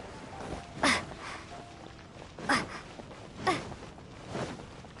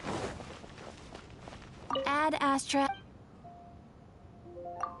 Add Astra.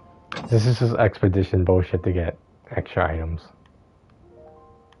 This is just expedition bullshit to get extra items.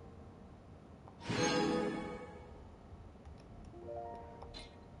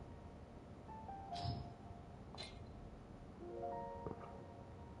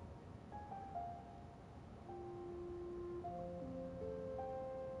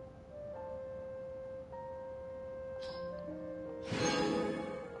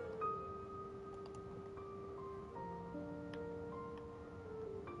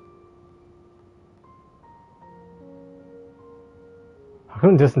 How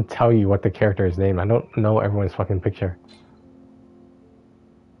come it doesn't tell you what the character is named? I don't know everyone's fucking picture.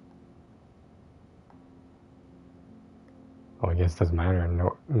 Oh, I guess it doesn't matter.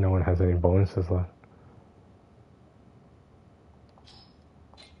 No one has any bonuses left.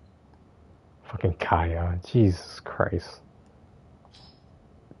 Fucking Kaya. Jesus Christ.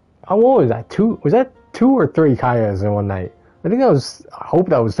 Oh, what was that? Was that 2 or 3 Kayas in one night? I think that was, I hope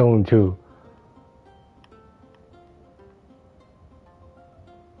that was only 2.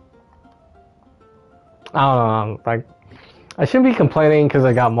 I don't know, like, I shouldn't be complaining because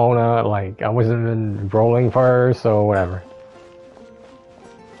I got Mona, like, I wasn't even rolling for her, so whatever.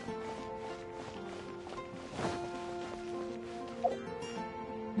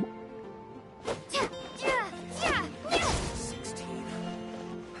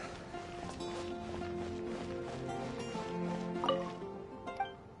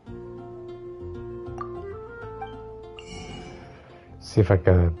 See if I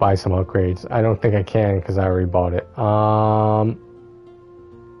can buy some upgrades. I don't think I can because I already bought it.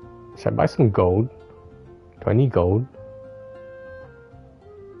 Should I buy some gold? Do I need gold?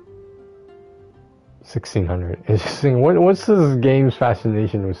 1600. Interesting. What's this game's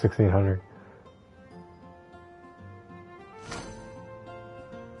fascination with 1600?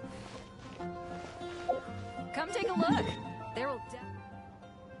 Come take a look. There will.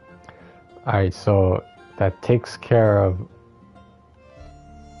 Alright, so that takes care of.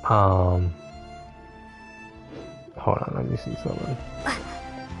 Hold on, let me see something.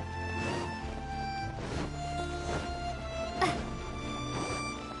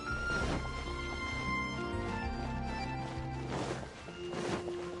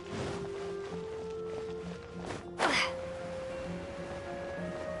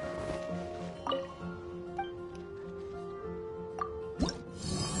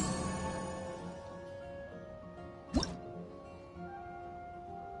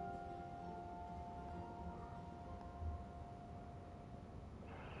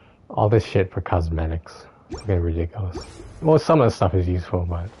 All this shit for cosmetics. It's getting ridiculous. Well, some of the stuff is useful,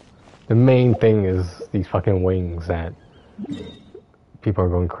 but the main thing is these fucking wings that people are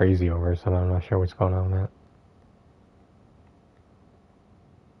going crazy over, so I'm not sure what's going on with that.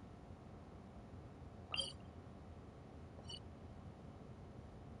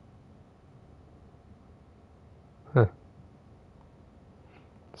 Huh.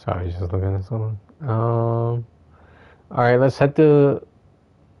 Sorry, just looking at something. Alright, let's head to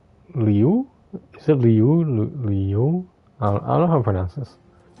Liu? Is it Liu? Liu? I don't know how to pronounce this.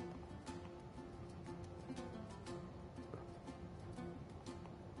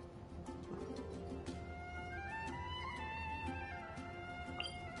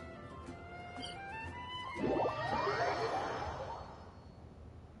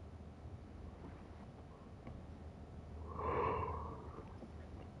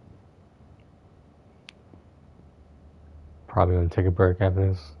 Probably gonna take a break after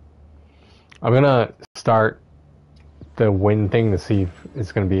this. I'm gonna start the wind thing to see if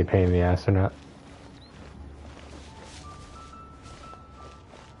it's gonna be a pain in the ass or not.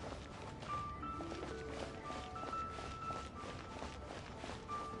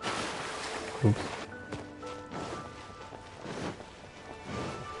 Oops.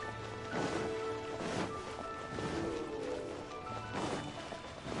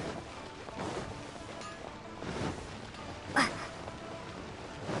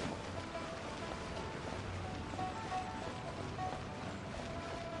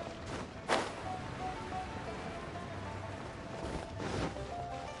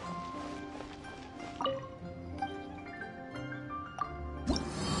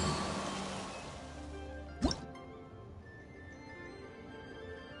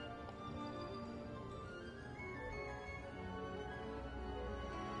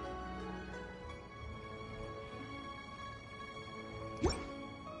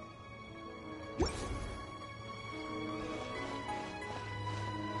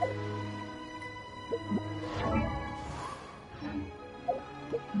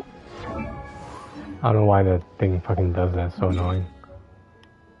 I don't know why that thing fucking does that, it's so annoying.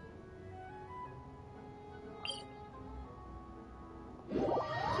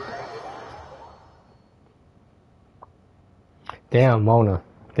 Damn, Mona.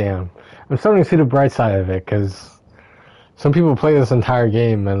 Damn. I'm starting to see the bright side of it, because some people play this entire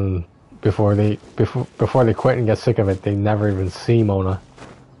game and before they quit and get sick of it, they never even see Mona.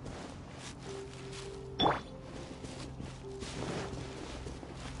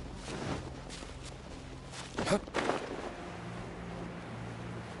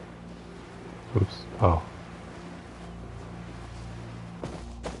 Oops. Oh.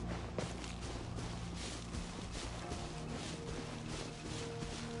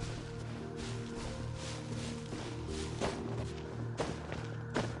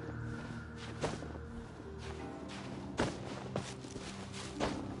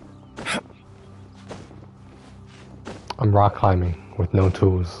 I'm rock climbing with no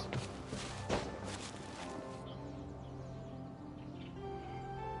tools.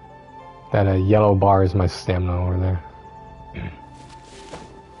 That yellow bar is my stamina over there.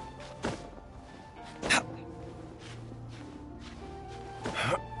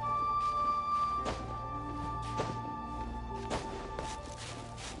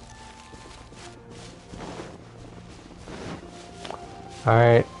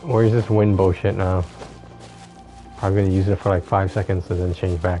 Alright, where's this wind bullshit now? I'm gonna use it for like 5 seconds and then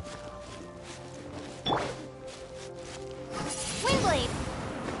change back. Windblade!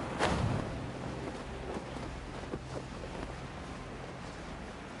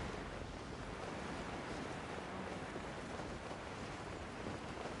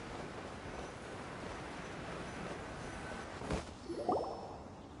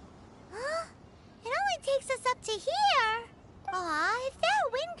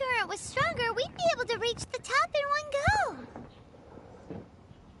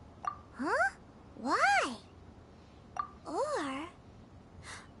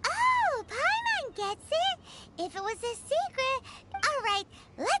 was a secret. All right,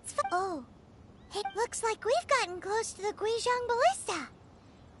 let's. Oh, it looks like we've gotten close to the Guizhong ballista.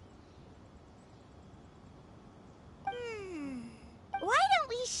 Why don't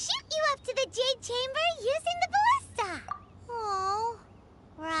we shoot you up to the Jade Chamber using the ballista? Oh,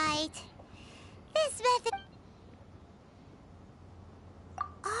 right. This method.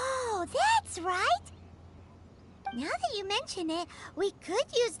 Oh, that's right. Now that you mention it, we could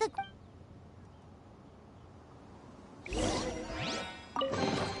use the...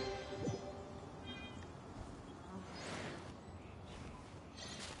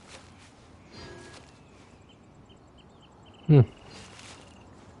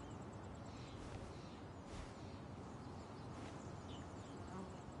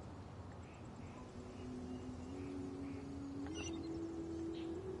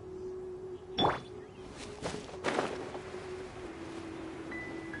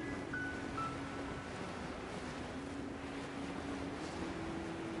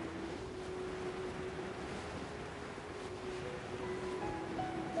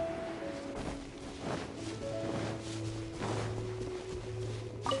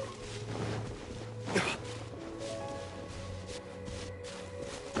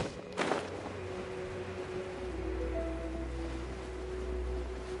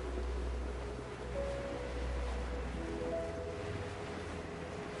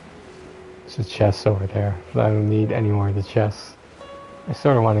 There's a chest over there, but I don't need any more of the chests. I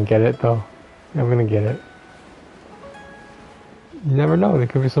sort of want to get it though. I'm gonna get it. You never know, there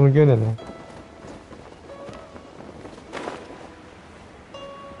could be something good in there.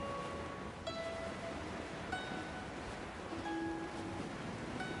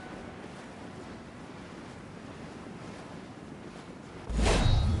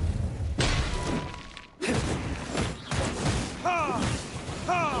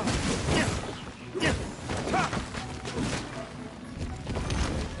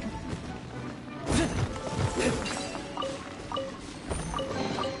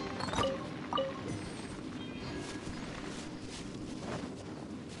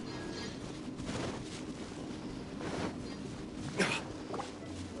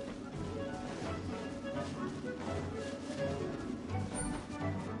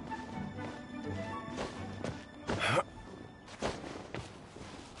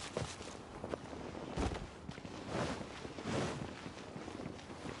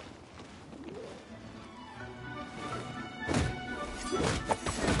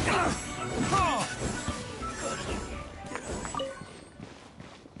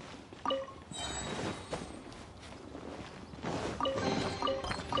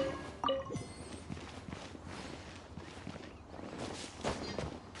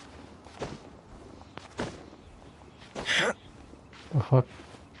 The fuck?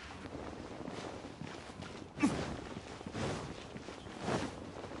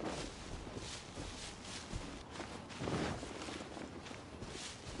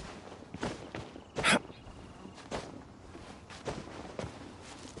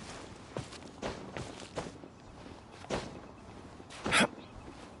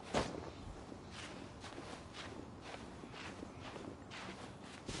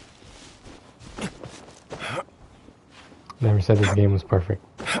 Never said this game was perfect.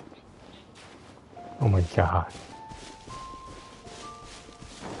 Oh my god.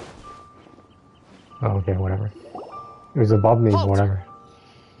 Oh, okay, whatever. It was above me, Halt! whatever.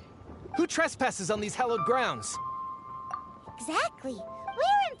 Who trespasses on these hallowed grounds? Exactly.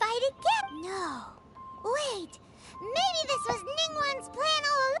 We're invited No. Wait. Maybe this was Ningguang's plan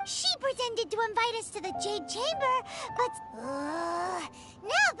all along. She pretended to invite us to the Jade Chamber, but...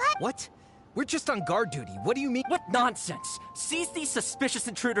 now, but... What? We're just on guard duty. What do you mean? What nonsense! Seize these suspicious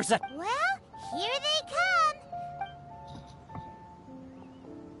intruders at... Well, here they come.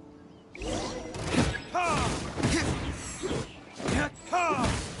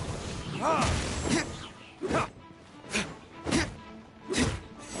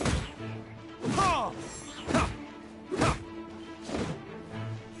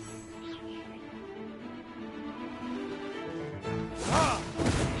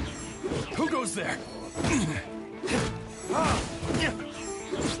 Who goes there?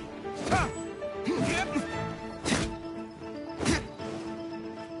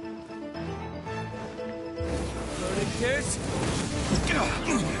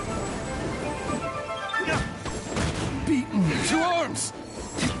 Beaten to arms!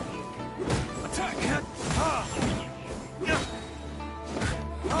 Attack!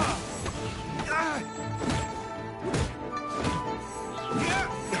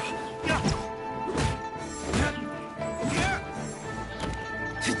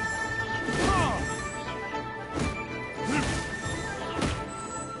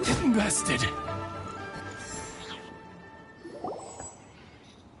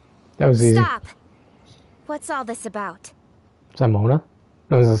 That was easy. Stop! What's all this about? Is that Mona?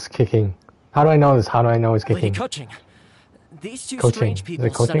 No, this is kicking. How do I know this? How do I know it's Lady kicking? Coaching. These two Coaching. strange Is it people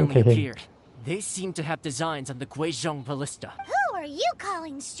coaching? suddenly Kicking. appeared. They seem to have designs on the Guizhong ballista. Who are you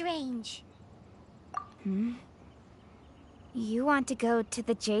calling strange? You want to go to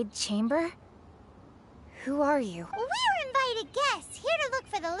the Jade Chamber? Who are you? We're invited guests, here to look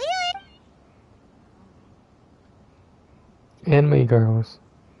for the Leland. Anime girls.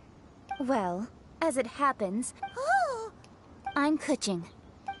 Well, as it happens, Oh, I'm Kuching.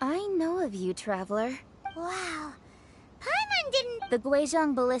 I know of you, traveler. wow. Paimon didn't... The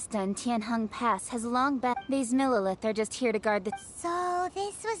Guizhong Ballista in Tianheng Pass has long been... These Millilith are just here to guard the... So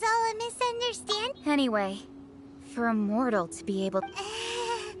this was all a misunderstanding? Anyway, for a mortal to be able...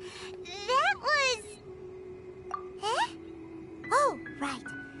 That was... Huh? Oh, right.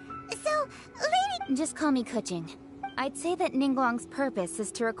 So, Lady... Just call me Kuching. I'd say that Ningguang's purpose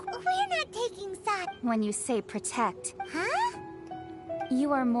is to We're not taking side. when you say protect. Huh?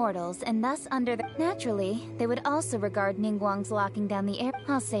 You are mortals, and thus under the... Naturally, they would also regard Ningguang's locking down the air...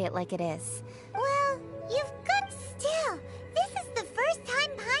 I'll say it like it is. Well, you've got still. This is the first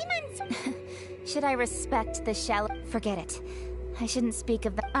time Paimon's... Should I respect the shallow... Forget it. I shouldn't speak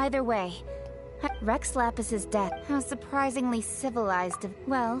of that. Either way, Rex Lapis's death. How surprisingly civilized of...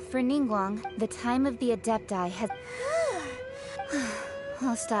 Well, for Ningguang, the time of the Adepti has...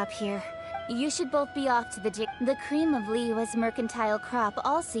 I'll stop here. You should both be off to the cream of Liyue's mercantile crop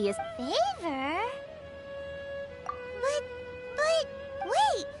all see is... Favor? But...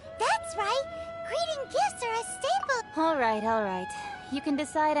 Wait, that's right. Greeting gifts are a staple. Alright. You can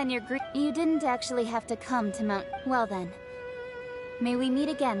decide on your You didn't actually have to come to Mount... Well then. May we meet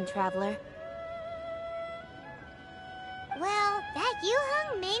again, traveler. Well, that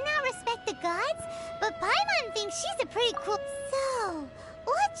Yuheng may not respect the gods, but Paimon thinks she's a pretty cool... So,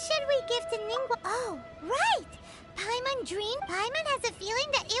 what should we give to Ningguang? Oh, right! Paimon dreamed. Paimon has a feeling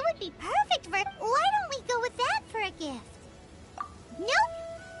that it would be perfect for... Why don't we go with that for a gift? Nope!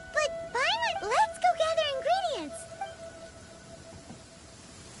 But Paimon... Let's go gather ingredients!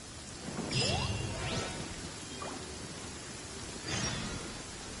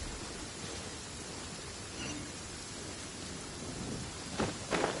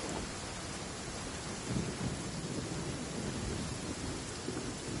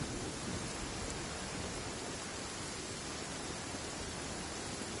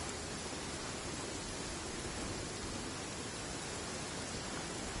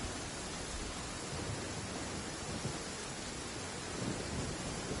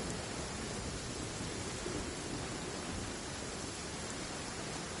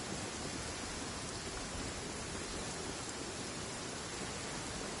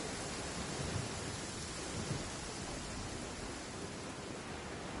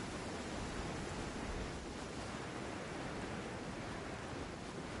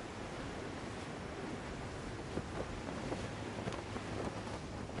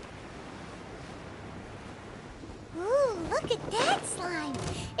 Ooh, look at that slime!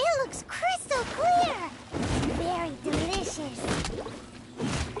 It looks crystal clear! Very delicious.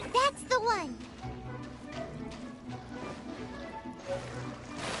 That's the one.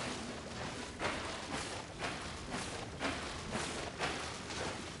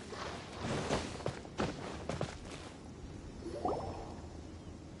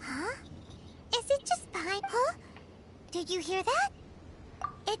 Huh? Is it just pine? Huh? Did you hear that?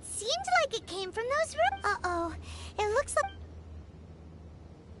 It seemed like it came from those rooms. Uh-oh. It looks like...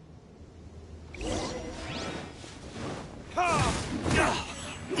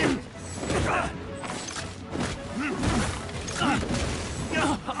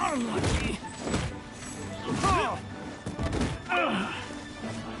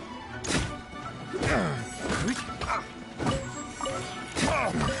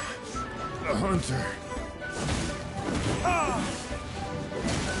 A hunter.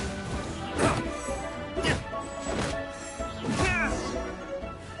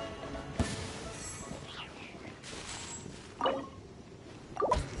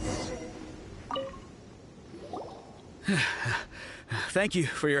 Thank you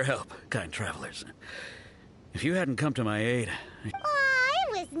for your help, kind travelers. If you hadn't come to my aid... I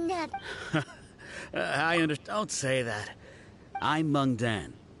was not... I understand. Don't say that. I'm Meng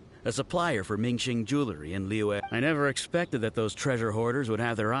Dan, a supplier for Mingxing Jewelry in Liyue. I never expected that those treasure hoarders would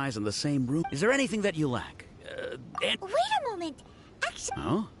have their eyes in the same room. Is there anything that you lack? Wait a moment. Actually...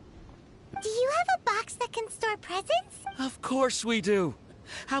 Oh? Do you have a box that can store presents? Of course we do.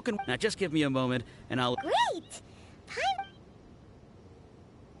 How can... Now just give me a moment, and I'll... Great!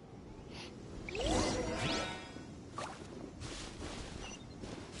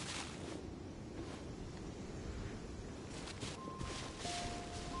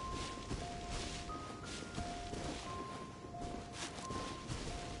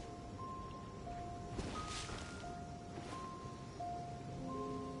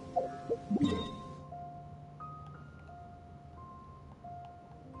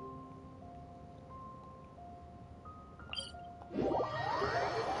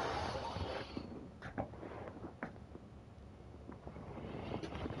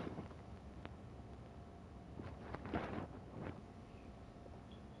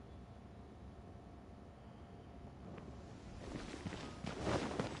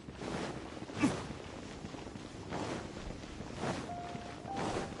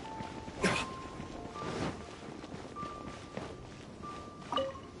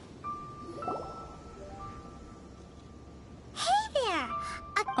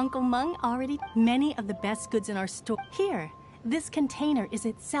 Uncle Mung already... Many of the best goods in our store. Here, this container is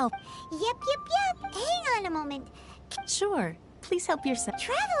itself... Yep. Hang on a moment. Sure, please help yourself.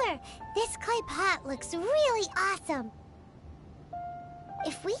 Traveler, this clay pot looks really awesome.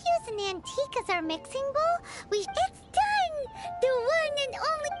 If we use an antique as our mixing bowl, It's done! The one and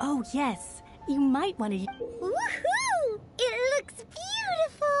only... Oh, yes. You might want to... Woohoo! It looks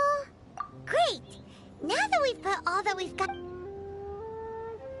beautiful! Great! Now that we've put all that we've got...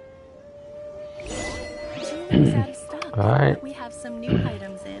 Jewelry's out of stock. All right. We have some new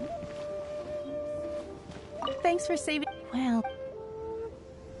items in. Thanks for saving... Well...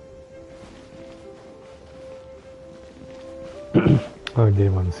 I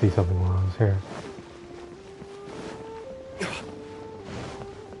did want to see something while I was here.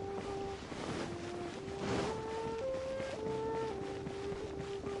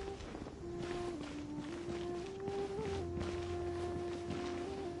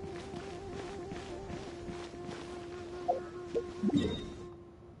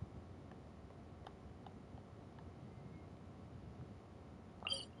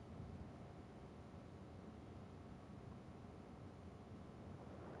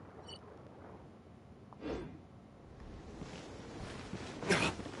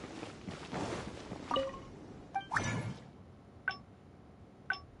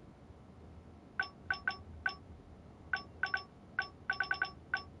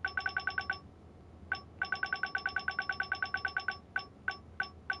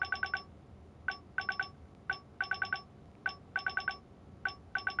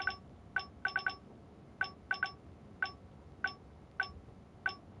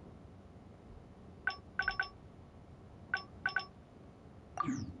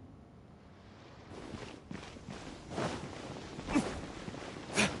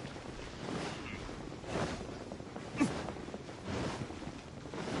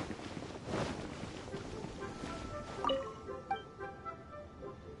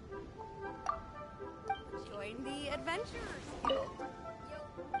 Join the Adventurers Guild.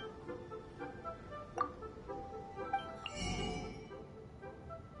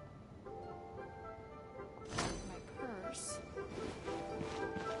 My purse.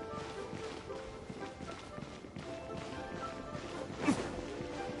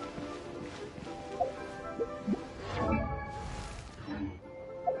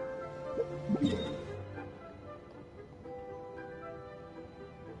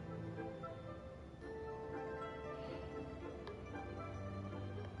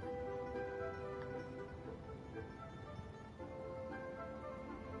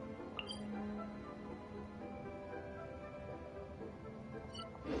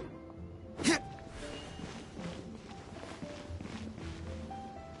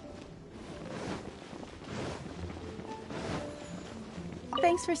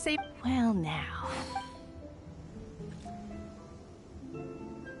 Thanks for saving... Well, now...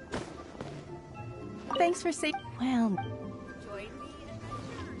 Thanks for saving... Well... Join the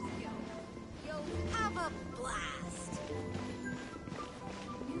Adventurers Guild. You'll have a blast.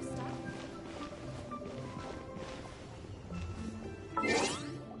 New stuff.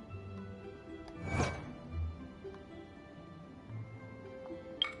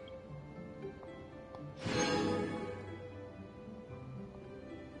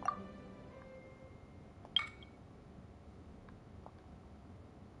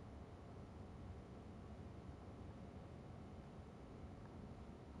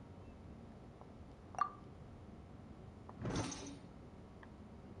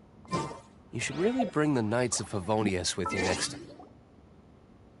 You should really bring the Knights of Favonius with you next time.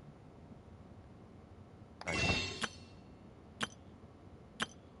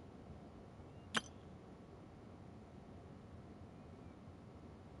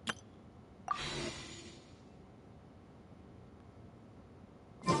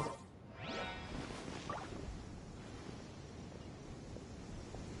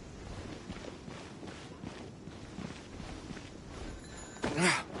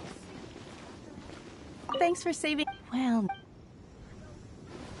 Thanks for saving... Well...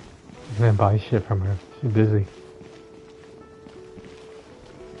 I'm gonna buy shit from her. She's busy.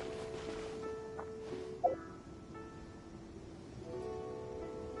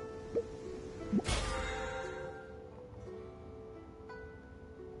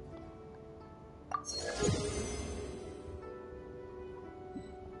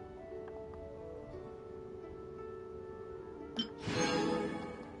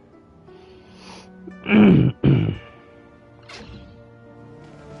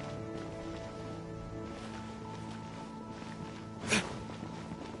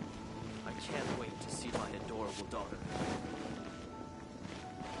 I can't wait to see my adorable daughter.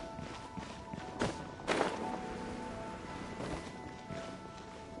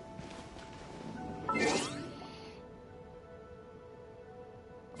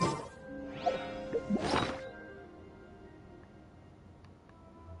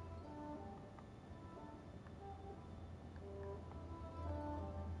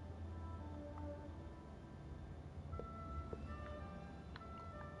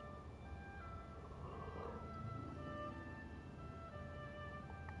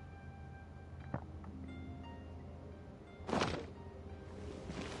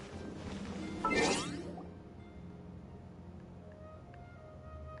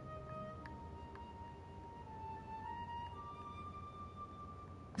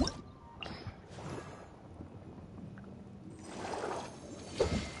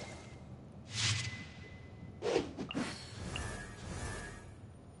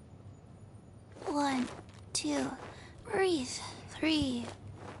 3,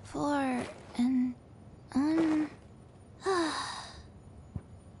 4, and I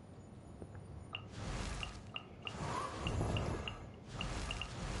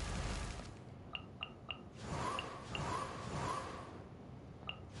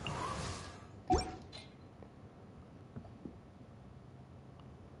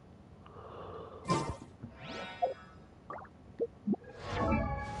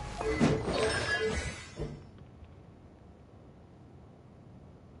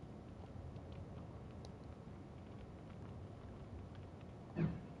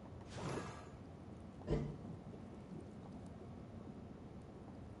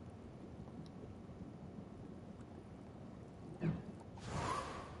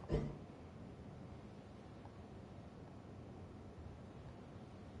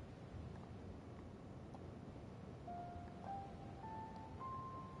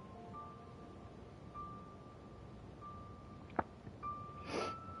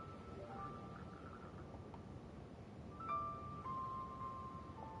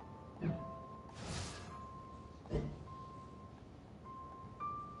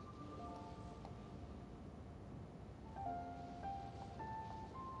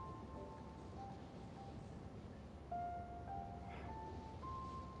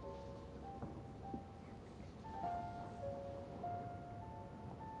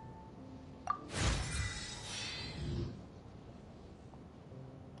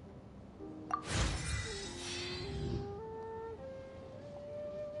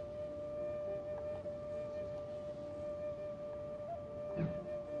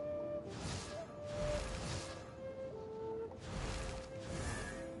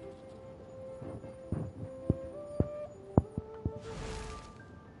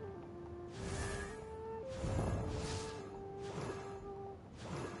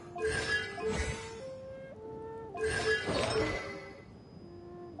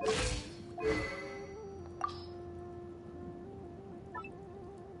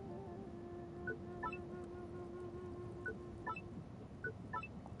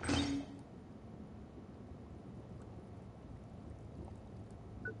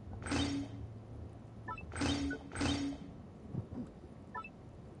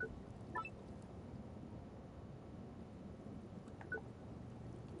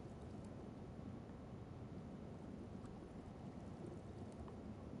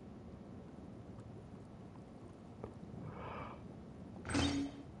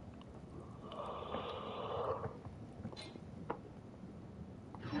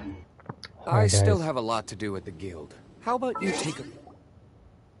Alright, still guys. have a lot to do at the guild. How about you take a...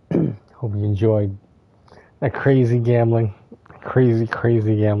 Hope you enjoyed that crazy gambling. Crazy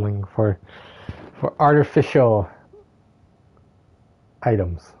gambling for artificial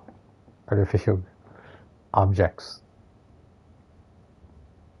items. Artificial objects.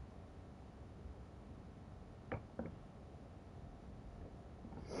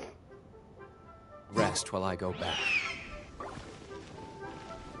 Rest while I go back.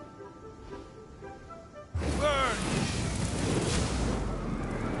 Burn!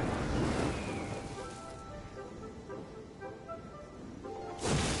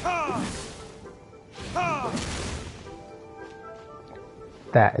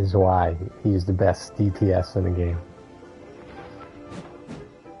 That is why he's the best DPS in the game.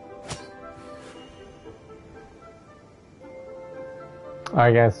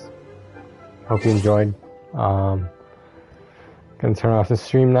 Alright guys, hope you enjoyed. Gonna turn off the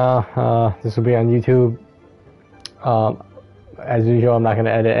stream now. This will be on YouTube. As usual, I'm not gonna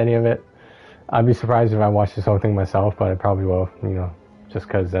edit any of it. I'd be surprised if I watch this whole thing myself, but I probably will, you know, just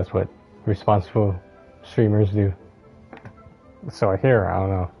because that's what responsible streamers do. So I hear, I don't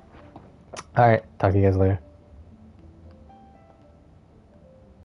know. Alright, talk to you guys later.